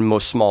than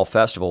most small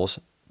festivals.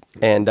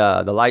 And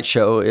the light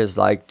show is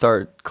like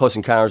Close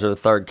Encounters of the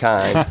Third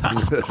Kind.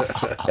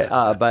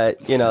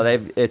 But you know,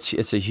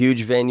 it's a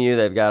huge venue.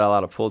 They've got a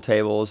lot of pool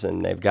tables,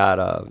 and they've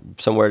got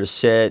somewhere to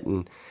sit,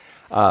 and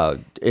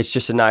it's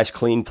just a nice,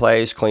 clean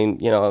place. You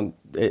know,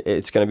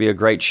 it's going to be a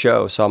great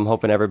show. So I'm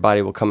hoping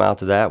everybody will come out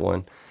to that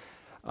one.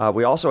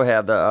 We also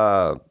have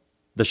the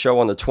show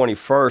on the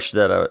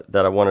 21st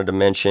that I wanted to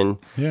mention.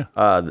 Yeah.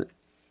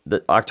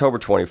 The October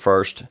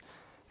 21st.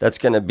 That's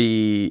going to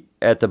be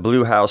at the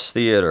Blue House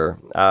Theater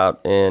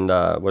out in,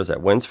 what is that,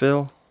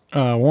 Winsville?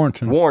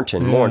 Warrenton.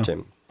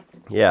 Warrenton.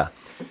 Yeah.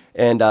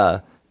 And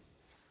I'd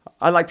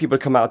like people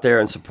to come out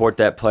there and support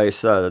that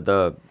place.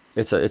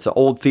 It's an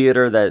old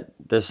theater that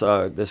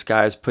this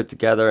guy's put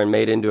together and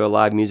made into a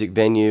live music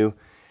venue.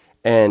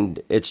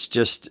 And it's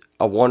just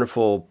a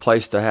wonderful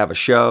place to have a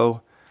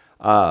show.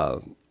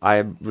 I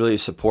really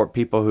support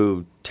people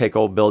who take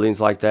old buildings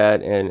like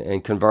that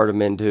and convert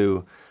them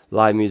into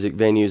live music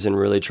venues and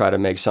really try to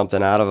make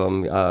something out of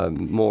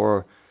them.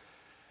 More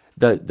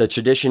the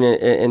tradition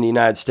in the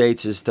United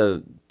States is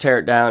to tear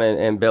it down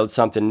and build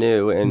something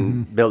new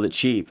and build it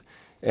cheap.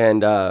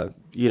 And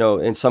you know,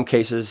 in some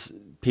cases,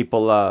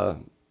 people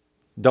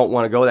don't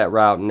want to go that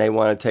route, and they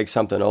want to take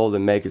something old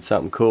and make it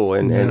something cool.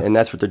 And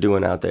that's what they're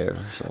doing out there.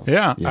 So.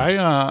 Yeah.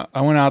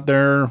 I went out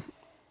there.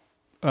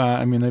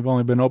 I mean, they've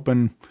only been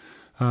open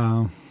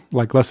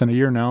like less than a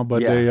year now,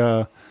 but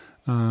they.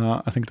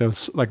 I think that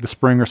was like the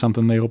spring or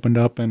something they opened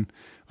up, and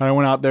I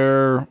went out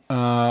there.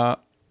 I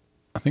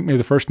think maybe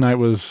the first night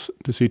was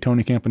to see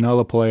Tony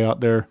Campanella play out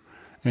there,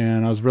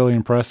 and I was really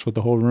impressed with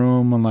the whole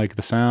room and like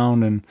the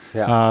sound, and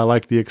I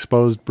like the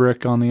exposed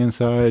brick on the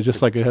inside.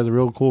 Just like it has a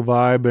real cool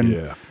vibe,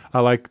 and I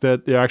like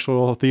that the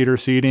actual theater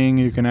seating.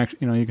 You can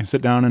you can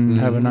sit down and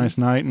have a nice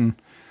night, and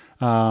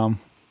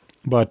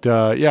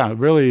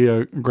really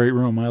a great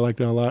room. I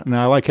liked it a lot, and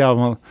I like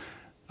how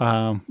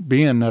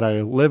being that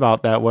I live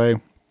out that way,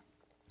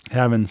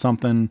 having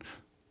something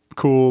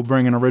cool,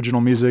 bringing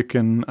original music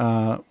and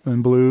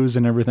blues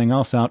and everything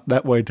else out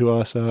that way to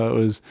us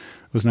was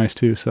nice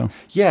too. So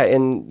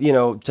and you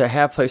know, to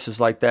have places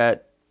like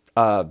that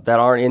that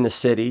aren't in the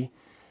city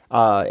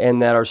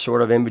and that are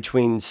sort of in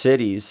between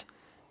cities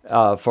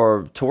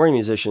for touring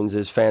musicians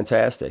is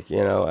fantastic.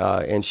 You know,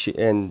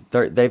 and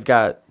they've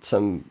got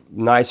some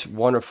nice,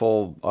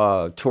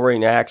 wonderful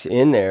touring acts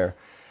in there.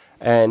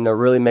 And they're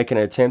really making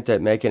an attempt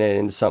at making it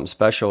into something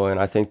special. And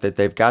I think that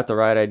they've got the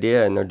right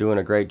idea, and they're doing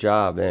a great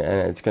job.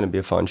 And it's going to be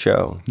a fun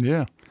show.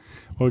 Yeah.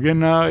 Well, again,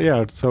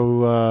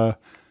 So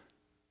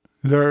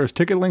is there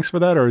ticket links for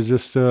that, or is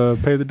just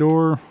pay the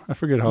door? I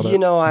forget how that. You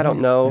know, I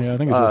don't know. Yeah, I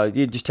think it's just,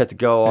 you just have to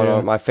go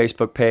on my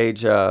Facebook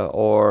page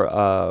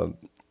or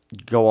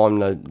go on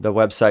the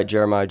website,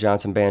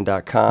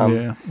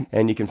 JeremiahJohnsonBand.com,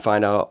 and you can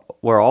find out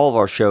where all of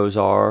our shows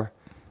are.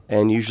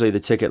 And usually the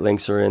ticket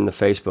links are in the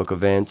Facebook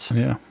events.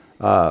 Yeah.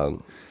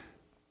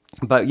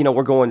 But, you know,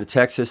 we're going to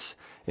Texas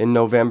in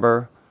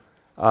November.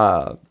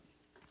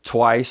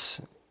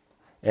 twice,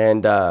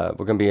 and we're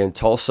going to be in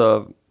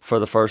Tulsa for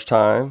the first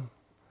time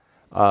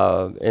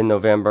in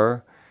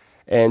November.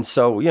 And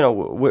so, you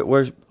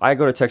know, I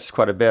go to Texas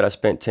quite a bit. I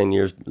spent 10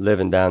 years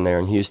living down there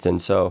in Houston.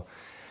 So,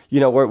 you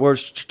know, we're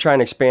trying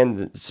to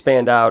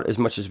expand out as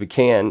much as we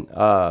can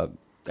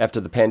after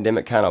the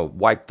pandemic kind of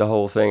wiped the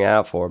whole thing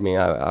out for me.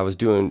 I was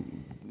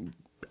doing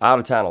out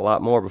of town a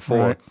lot more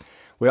before. Right.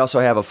 We also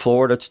have a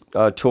Florida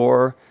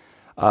tour.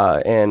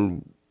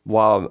 And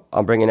while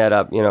I'm bringing that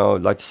up, you know,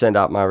 I'd like to send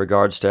out my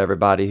regards to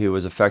everybody who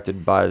was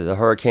affected by the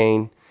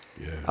hurricane.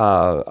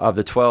 Of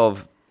the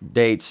 12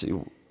 dates,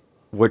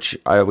 which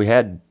we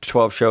had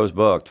 12 shows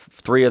booked.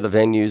 3 of the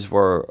venues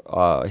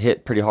were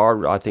hit pretty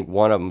hard. I think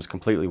one of them was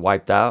completely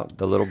wiped out,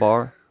 the Little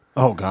Bar.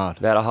 Oh, God.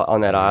 That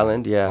on that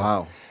island, yeah.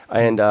 Wow.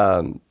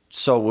 And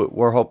so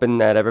we're hoping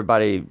that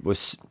everybody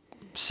was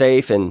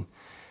safe and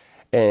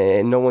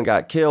no one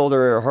got killed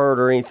or hurt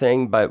or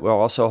anything, but we're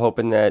also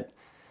hoping that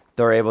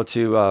they're able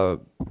to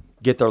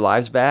get their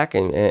lives back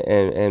and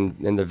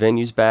the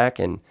venues back.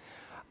 And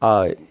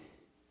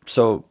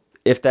so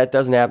if that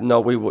doesn't happen,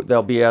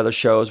 there'll be other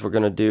shows we're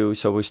going to do.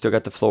 So we still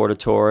got the Florida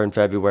tour in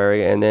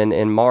February. And then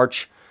in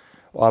March,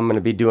 I'm going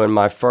to be doing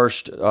my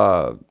first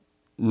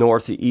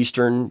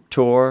Northeastern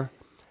tour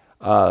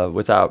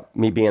without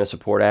me being a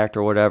support act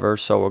or whatever.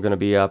 So we're going to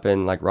be up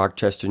in like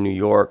Rochester, New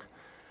York.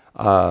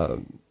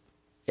 So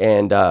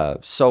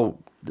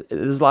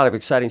there's a lot of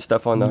exciting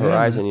stuff on the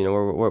horizon. You know,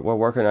 we're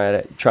working at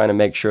it, trying to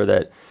make sure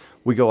that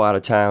we go out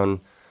of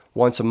town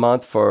once a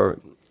month for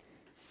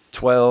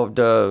 12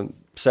 to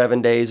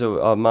 7 days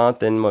a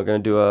month, and we're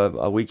going to do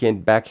a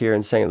weekend back here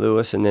in St.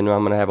 Louis, and then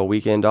I'm going to have a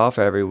weekend off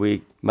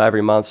every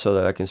month so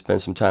that I can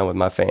spend some time with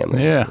my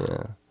family. Yeah.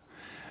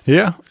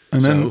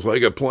 And then, Sounds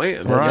like a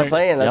plan. That's Right. the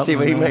plan. Let's see if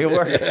we can make it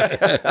work.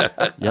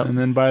 and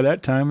then by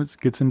that time, it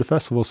gets into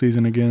festival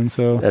season again.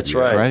 So That's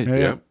right. Right. Yeah.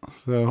 Yep.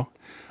 So,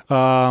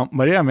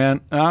 but yeah,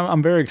 man,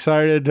 I'm very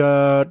excited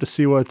to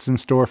see what's in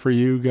store for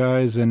you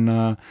guys.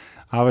 And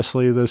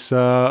obviously, this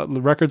the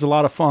record's a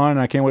lot of fun.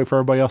 I can't wait for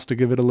everybody else to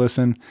give it a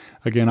listen.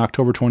 Again,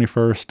 October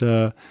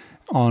 21st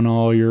on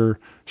all your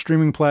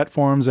streaming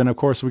platforms. And of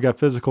course, we got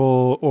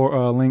physical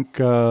link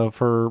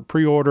for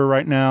pre-order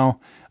right now.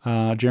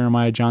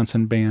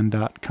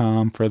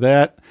 JeremiahJohnsonBand.com for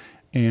that.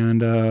 And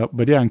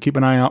but yeah, and keep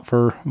an eye out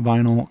for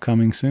vinyl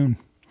coming soon.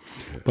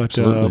 But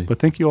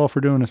thank you all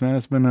for doing this, man.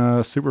 It's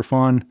been super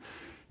fun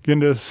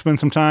getting to spend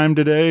some time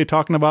today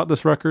talking about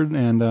this record.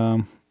 And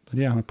but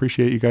yeah, I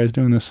appreciate you guys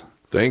doing this.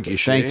 Thank you,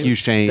 Shane. Thank you,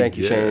 Shane. Thank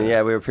you, Shane.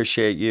 Yeah, we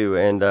appreciate you.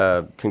 And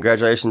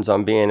congratulations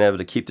on being able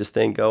to keep this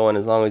thing going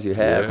as long as you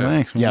have. Yeah.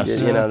 Thanks, man.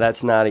 Yes. You know,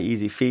 that's not an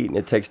easy feat, and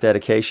it takes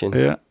dedication.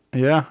 Yeah.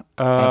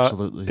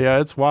 Absolutely. Yeah,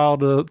 it's wild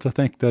to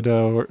think that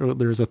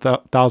there's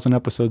 1,000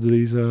 episodes of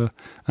these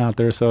out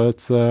there. So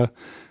it's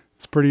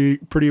pretty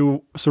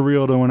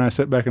surreal to when I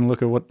sit back and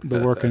look at what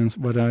the work is.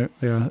 But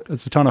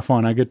it's a ton of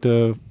fun. I get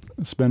to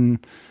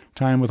spend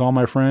time with all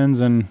my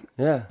friends, and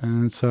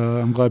it's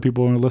I'm glad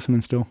people are listening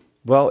still.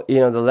 Well, you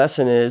know, the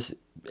lesson is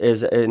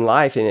in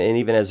life, and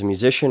even as a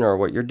musician or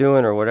what you're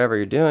doing or whatever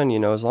you're doing, you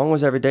know, as long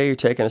as every day you're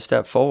taking a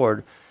step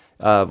forward,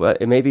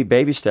 but it may be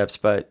baby steps,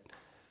 but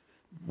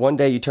one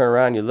day you turn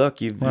around, you look,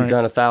 you've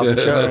done 1,000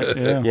 shows.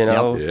 Yeah. You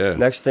know, Yep. Yeah.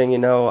 Next thing you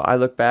know, I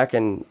look back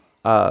and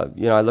you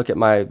know, I look at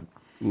my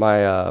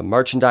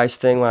merchandise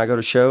thing when I go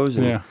to shows,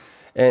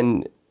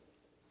 and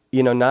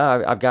you know,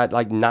 now I've got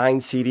like 9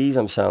 CDs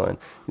I'm selling.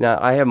 Now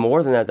I have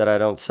more than that I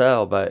don't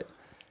sell, but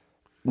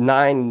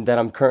 9 that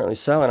I'm currently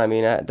selling. I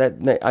mean,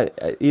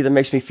 that either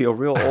makes me feel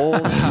real old,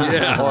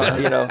 or,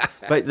 you know.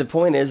 But the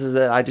point is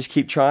that I just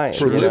keep trying.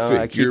 Prolific. You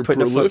know, I keep You're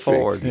putting a foot prolific.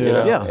 forward. You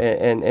know, Yeah.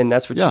 and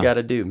that's what Yeah. you got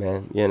to do,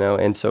 man. You know,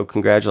 and so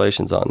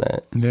congratulations on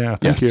that. Yeah,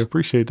 thank Yes. you.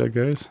 Appreciate that,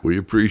 guys. We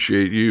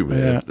appreciate you,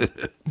 man. Yeah.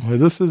 Well,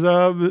 this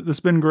has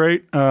been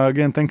great.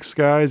 Again, thanks,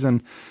 guys,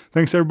 and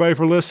thanks everybody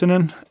for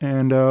listening.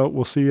 And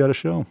we'll see you at a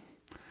show.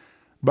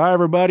 Bye,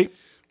 everybody.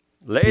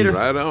 Later.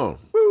 Right on.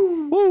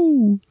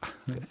 Woo.